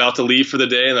 I'm about to leave for the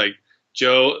day. Like,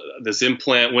 Joe, this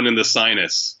implant went in the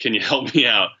sinus. Can you help me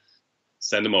out?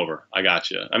 Send them over. I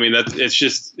got you. I mean,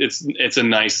 it's a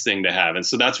nice thing to have. And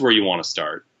so that's where you want to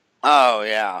start. Oh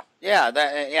yeah.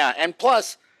 Yeah. And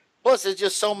plus it's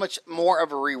just so much more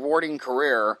of a rewarding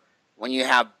career when you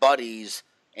have buddies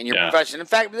in your profession. In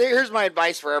fact, here's my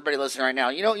advice for everybody listening right now.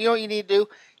 You know what you need to do?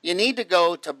 You need to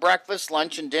go to breakfast,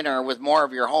 lunch, and dinner with more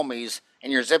of your homies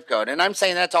in your zip code. And I'm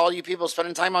saying that to all you people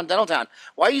spending time on Dental Town.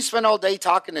 Why you spend all day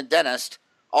talking to dentists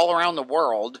all around the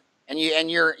world? And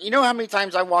you know how many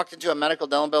times I walked into a medical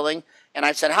dental building and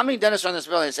I said, how many dentists are in this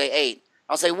building? They say 8.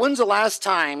 I'll say, when's the last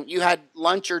time you had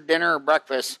lunch or dinner or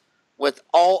breakfast with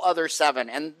all other 7?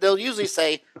 And they'll usually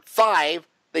say 5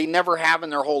 they never have in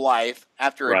their whole life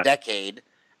after a decade.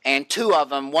 And 2 of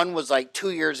them, one was like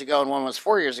 2 years ago and one was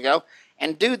 4 years ago.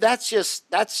 And dude, that's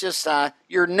just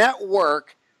your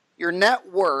network. Your net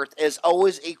worth is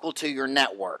always equal to your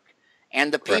network.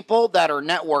 And the people that are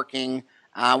networking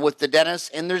with the dentists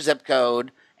in their zip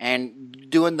code and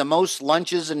doing the most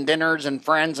lunches and dinners and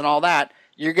friends and all that,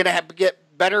 you're going to have to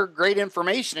get better, great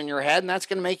information in your head, and that's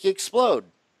going to make you explode.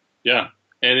 Yeah.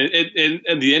 And it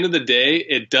at the end of the day,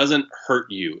 it doesn't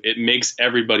hurt you. It makes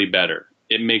everybody better.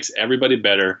 It makes everybody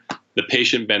better. The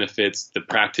patient benefits, the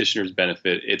practitioners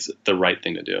benefit. It's the right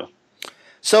thing to do.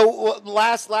 So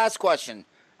last question.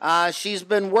 She's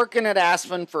been working at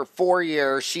Aspen for 4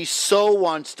 years. She so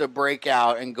wants to break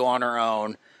out and go on her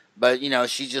own, but, you know,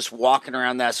 she's just walking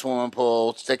around that swimming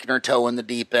pool, sticking her toe in the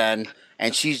deep end,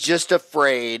 and she's just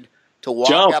afraid to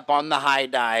walk up on the high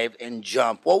dive and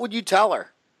jump. What would you tell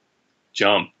her?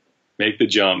 Jump. Make the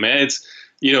jump, man. It's,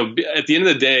 you know, at the end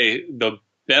of the day, the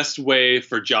best way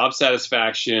for job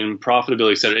satisfaction,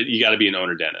 profitability, et cetera, you got to be an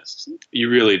owner dentist. You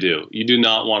really do. You do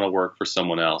not want to work for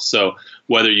someone else. So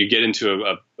whether you get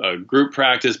into a group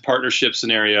practice, partnership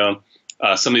scenario,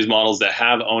 some of these models that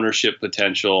have ownership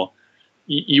potential,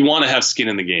 you want to have skin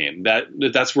in the game.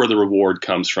 That's where the reward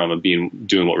comes from of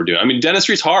doing what we're doing. I mean,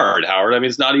 dentistry's hard, Howard. I mean,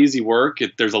 it's not easy work.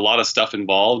 There's a lot of stuff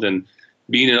involved, and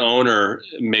being an owner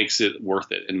makes it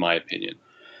worth it, in my opinion.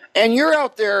 And you're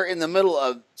out there in the middle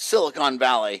of Silicon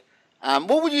Valley.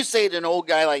 What would you say to an old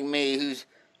guy like me who's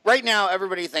right now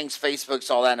everybody thinks Facebook's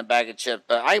all that in a bag of chips,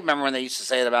 but I remember when they used to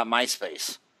say it about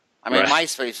MySpace. I mean,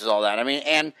 MySpace is all that. I mean,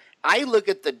 and I look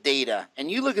at the data, and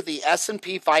you look at the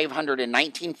S&P 500 in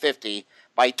 1950,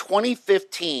 by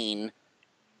 2015,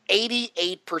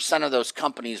 88% of those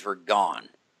companies were gone.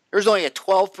 There's only a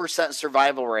 12%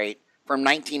 survival rate from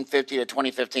 1950 to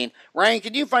 2015. Ryan,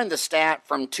 could you find the stat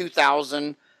from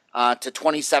 2000 to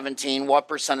 2017? What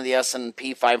percent of the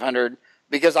S&P 500?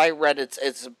 Because I read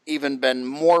it's even been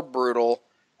more brutal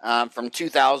from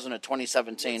 2000 to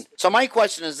 2017. So my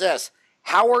question is this: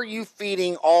 how are you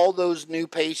feeding all those new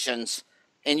patients?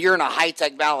 And you're in a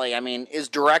high-tech valley. I mean, is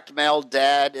direct mail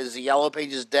dead? Is the Yellow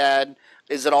Pages dead?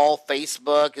 Is it all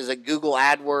Facebook? Is it Google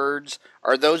AdWords?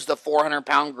 Are those the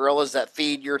 400-pound gorillas that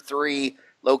feed your 3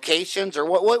 locations? Or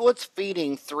what's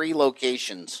feeding 3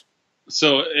 locations?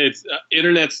 So it's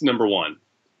internet's number one.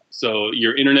 So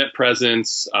your internet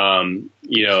presence,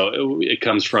 you know, it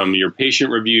comes from your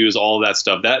patient reviews, all of that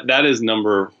stuff. That is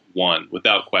number one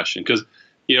without question. Because,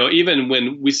 you know, even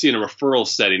when we see in a referral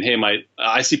setting, hey,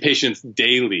 I see patients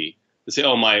daily. They say,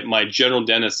 oh, my general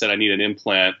dentist said I need an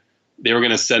implant. They were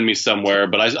going to send me somewhere,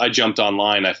 but I jumped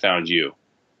online. I found you.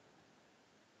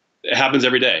 It happens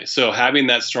every day. So having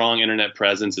that strong internet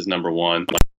presence is number one.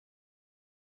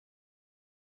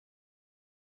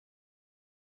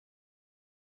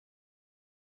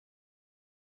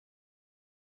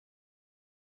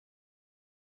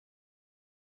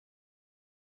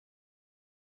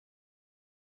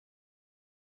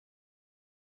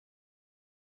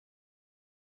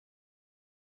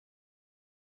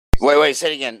 Wait,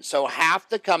 say it again. So half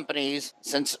the companies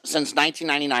since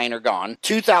 1999 are gone.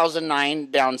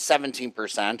 2009 down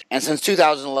 17%, and since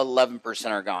 2011 11%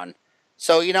 are gone.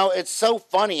 So, you know, it's so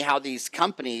funny how these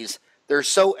companies, they're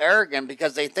so arrogant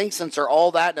because they think since they're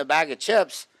all that in a bag of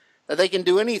chips that they can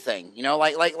do anything. You know,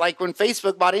 like when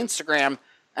Facebook bought Instagram.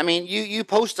 I mean, you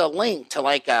post a link to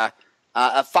like a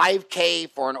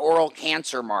 5K for an oral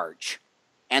cancer march,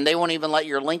 and they won't even let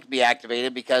your link be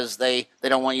activated because they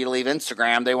don't want you to leave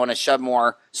Instagram. They want to shove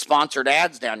more sponsored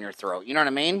ads down your throat. You know what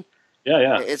I mean?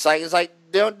 Yeah. It's like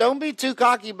don't be too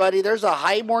cocky, buddy. There's a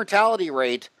high mortality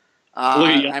rate.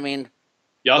 I mean,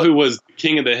 Yahoo was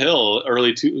king of the hill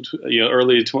early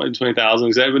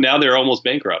 2000s, but now they're almost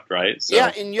bankrupt, right? So.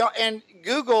 Yeah, and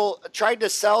Google tried to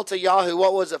sell to Yahoo.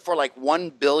 What was it for? Like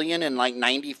 $1 billion in like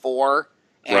 '94.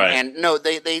 Right. And no,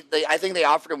 they I think they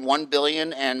offered him $1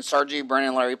 billion, and Sergey Brin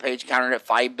and Larry Page countered at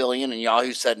 $5 billion, and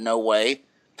Yahoo said no way.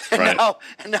 Right.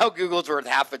 and now Google's worth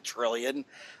 $500 billion.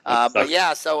 But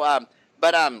yeah, so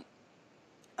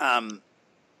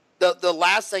the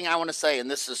last thing I want to say,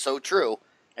 and this is so true,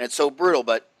 and it's so brutal,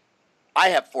 but I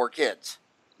have 4 kids.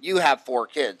 You have 4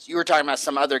 kids. You were talking about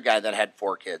some other guy that had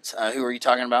 4 kids. Who were you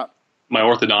talking about? My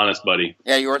orthodontist buddy.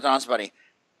 Yeah, your orthodontist buddy.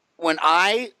 When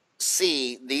I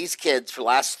see these kids for the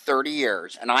last 30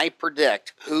 years, and I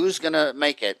predict who's going to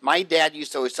make it, my dad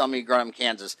used to always tell me growing up in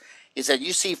Kansas, he said,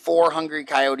 you see 4 hungry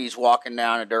coyotes walking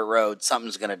down a dirt road,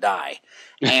 something's going to die.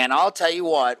 And I'll tell you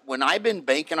what, when I've been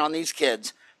banking on these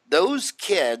kids, those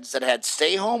kids that had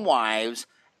stay-home wives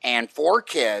and 4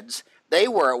 kids, they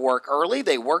were at work early,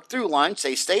 they worked through lunch,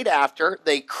 they stayed after,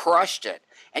 they crushed it.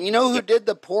 And you know who did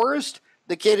the poorest?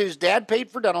 The kid whose dad paid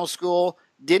for dental school,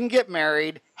 didn't get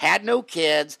married, had no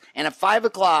kids, and at 5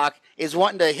 o'clock is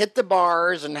wanting to hit the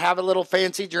bars and have a little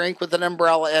fancy drink with an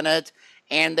umbrella in it.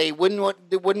 And they wouldn't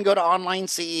go to online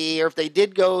CE, or if they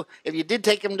did go, if you did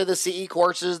take them to the CE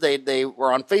courses, they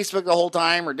were on Facebook the whole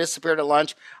time or disappeared at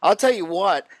lunch. I'll tell you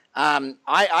what,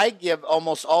 I give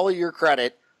almost all of your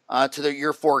credit to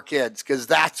your 4 kids, because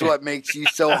that's what makes you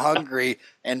so hungry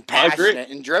and passionate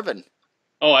and driven.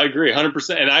 Oh, I agree,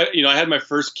 100%. And I had my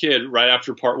first kid right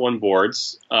after Part 1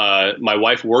 boards. My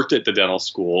wife worked at the dental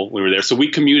school when we were there, so we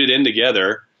commuted in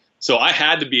together. So I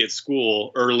had to be at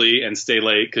school early and stay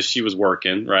late because she was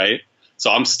working, right? So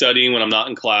I'm studying when I'm not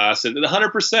in class, and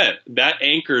 100%, that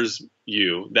anchors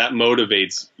you, that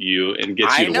motivates you, and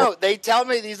gets you to work. I know. They tell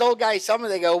me, these old guys,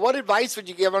 they go, what advice would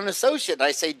you give an associate? And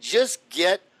I say, just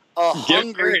get a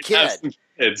hungry kid.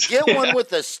 Get one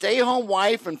with a stay-home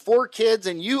wife and 4 kids,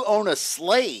 and you own a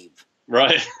slave.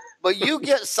 Right. But you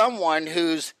get someone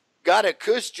who's got a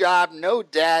cush job, no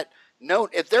debt,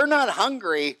 if they're not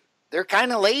hungry, they're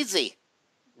kind of lazy.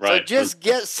 Right. So just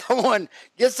get someone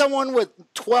with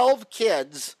 12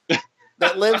 kids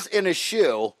that lives in a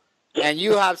shoe, and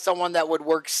you have someone that would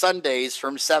work Sundays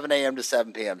from 7 a.m. to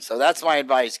 7 p.m. So that's my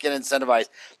advice. Get incentivized.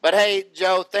 But hey,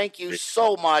 Joe, thank you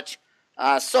so much,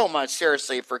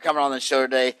 seriously, for coming on the show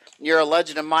today. You're a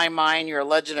legend in my mind. You're a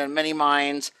legend in many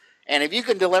minds. And if you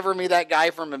can deliver me that guy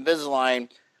from Invisalign,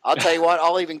 I'll tell you what,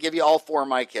 I'll even give you all 4 of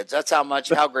my kids. That's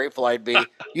how grateful I'd be.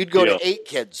 You'd go to 8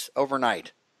 kids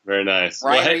overnight. Very nice.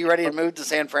 Ryan, are you ready to move to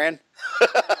San Fran?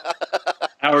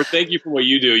 Howard, thank you for what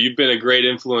you do. You've been a great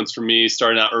influence for me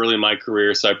starting out early in my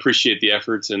career, so I appreciate the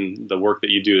efforts and the work that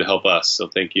you do to help us. So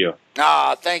thank you.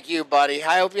 Thank you, buddy.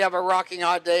 I hope you have a rocking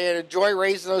hot day and enjoy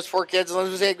raising those 4 kids. Let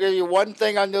me say, give you one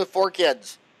thing on those 4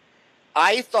 kids.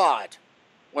 I thought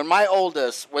when my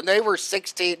oldest, when they were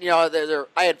 16, I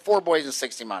had 4 boys in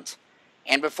 60 months.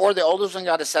 And before the oldest one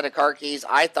got a set of car keys,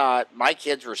 I thought my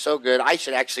kids were so good, I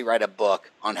should actually write a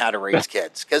book on how to raise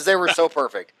kids, because they were so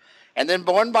perfect. And then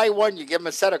one by one, you give them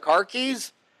a set of car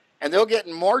keys, and they'll get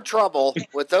in more trouble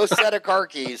with those set of car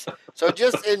keys. So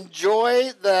just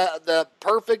enjoy the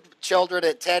perfect children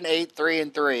at 10, 8, 3,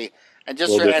 and 3. And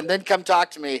and then come talk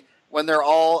to me when they're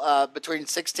all between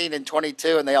 16 and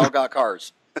 22, and they all got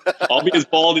cars. I'll be as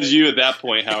bald as you at that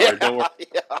point, Howard. Don't worry.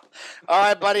 Yeah. All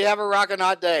right, buddy. Have a rockin'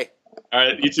 hot day. All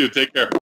right, you too. Take care.